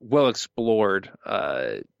more well-explored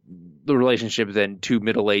the relationship than two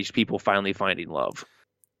middle-aged people finally finding love.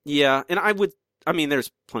 Yeah, and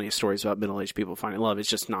there's plenty of stories about middle-aged people finding love. It's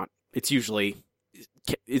just not, it's usually,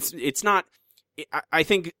 it's not, I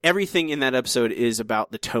think everything in that episode is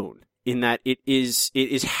about the tone. In that it is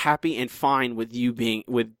happy and fine with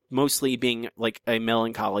mostly being a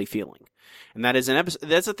melancholy feeling. And that is an episode,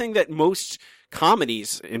 that's a thing that most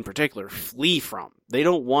comedies in particular flee from. They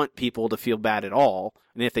don't want people to feel bad at all.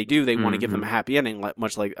 And if they do, they want to give them a happy ending,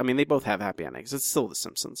 they both have happy endings. It's still The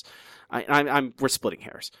Simpsons. We're splitting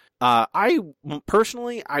hairs. I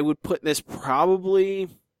personally would put this probably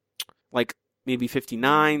maybe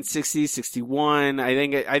 59, 60, 61. I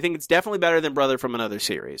think it's definitely better than Brother from Another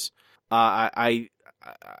Series. I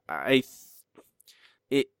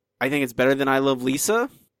think it's better than I Love Lisa.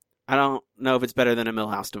 I don't know if it's better than A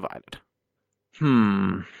Millhouse Divided.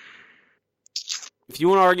 If you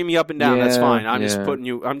want to argue me up and down, that's fine. I'm just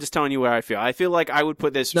telling you where I feel. I feel like I would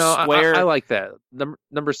put this square. I like that.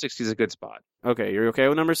 Number 60 is a good spot. Okay, you're okay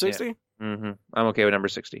with number 60? Yeah. I'm okay with number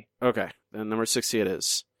 60. Okay, then number 60 it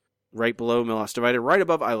is. Right below Millhouse Divided, right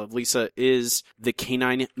above I Love Lisa, is The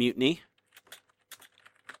Canine Mutiny.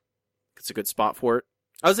 It's a good spot for it.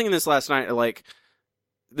 I was thinking this last night,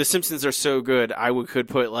 The Simpsons are so good, I could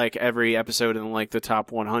put every episode in the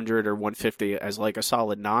top 100 or 150 as a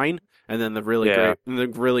solid 9, and then the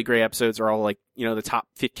really great episodes are all the top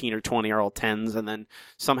 15 or 20 are all 10s, and then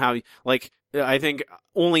somehow I think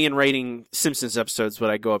only in rating Simpsons episodes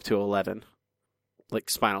would I go up to 11.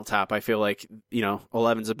 Spinal Tap, I feel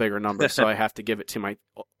 11's a bigger number, so I have to give it to my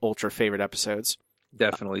ultra favorite episodes.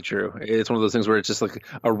 Definitely true. It's one of those things where it's just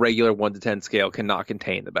a regular 1 to 10 scale cannot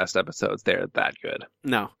contain the best episodes. They're that good.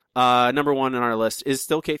 No. Number 1 on our list is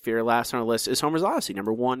still Cape Fear. Last on our list is Homer's Odyssey,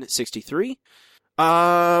 number 163.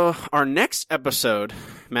 Our next episode,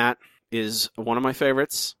 Matt, is one of my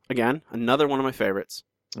favorites. Again, another one of my favorites.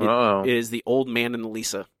 It is The Old Man and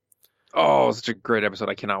Lisa. Oh, such a great episode.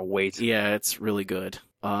 I cannot wait. Yeah, it's really good.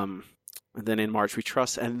 And then in March We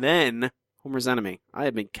Trust, and then Homer's Enemy. I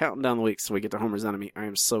have been counting down the weeks till we get to Homer's Enemy. I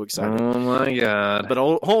am so excited. Oh my god. But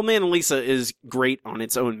Old Man and Lisa is great on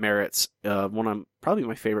its own merits. One of probably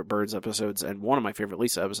my favorite Birds episodes and one of my favorite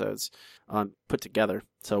Lisa episodes put together.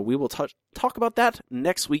 So we will talk about that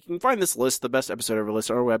next week. You can find this list, the best episode ever list,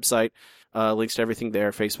 on our website. Links to everything there,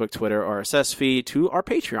 Facebook, Twitter, RSS feed, to our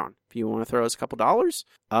Patreon. If you want to throw us a couple dollars,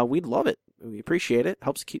 we'd love it. We appreciate it.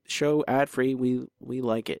 Helps keep the show ad-free. We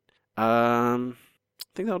like it. I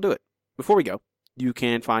think that'll do it. Before we go, you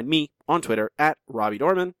can find me on Twitter at Robbie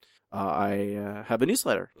Dorman. I have a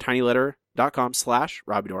newsletter,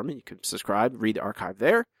 tinyletter.com/Robbie Dorman. You can subscribe, read the archive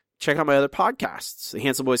there. check out my other podcasts. The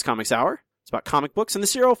Handsome Boys Comics Hour. It's about comic books, and The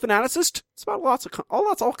Serial Fanaticist. It's about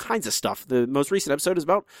all kinds of stuff. The most recent episode is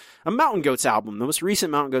about a Mountain Goats album. The most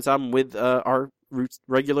recent Mountain Goats album with our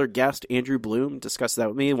regular guest, Andrew Bloom, discussed that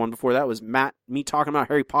with me. One before that was me talking about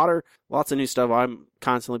Harry Potter. Lots of new stuff. I'm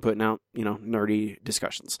constantly putting out, nerdy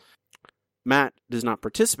discussions. Matt does not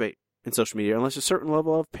participate in social media unless a certain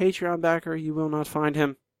level of Patreon backer. You will not find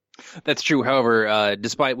him. That's true. However,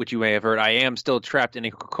 despite what you may have heard, I am still trapped in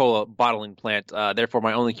a Coca-Cola bottling plant. Therefore,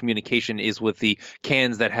 my only communication is with the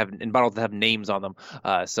cans and bottles that have names on them.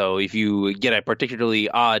 So if you get a particularly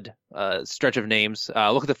odd stretch of names,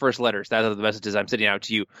 look at the first letters. That are the messages I'm sending out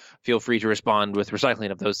to you. Feel free to respond with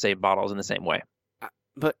recycling of those same bottles in the same way.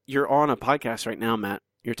 But you're on a podcast right now, Matt.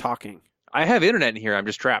 You're talking. I have internet in here. I'm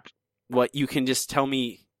just trapped. What, you can just tell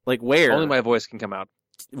me, where? Only my voice can come out.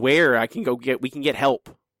 Where I can we can get help.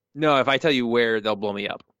 No, if I tell you where, they'll blow me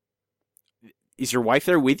up. Is your wife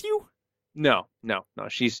there with you? No.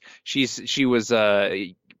 She was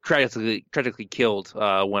tragically killed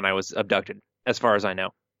when I was abducted, as far as I know.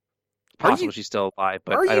 Possible she's still alive,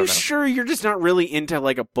 but I don't know. Are you sure you're just not really into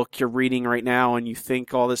a book you're reading right now and you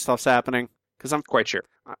think all this stuff's happening? Because I'm quite sure.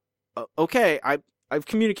 Okay, I've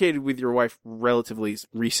communicated with your wife relatively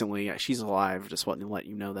recently. She's alive. Just wanting to let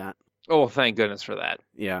you know that. Oh, thank goodness for that.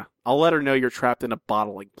 Yeah. I'll let her know you're trapped in a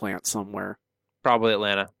bottling plant somewhere. Probably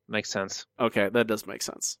Atlanta. Makes sense. Okay, that does make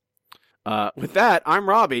sense. With that, I'm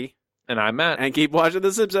Robbie. And I'm Matt. And keep watching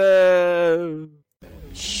The Simpsons.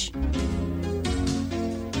 Shh.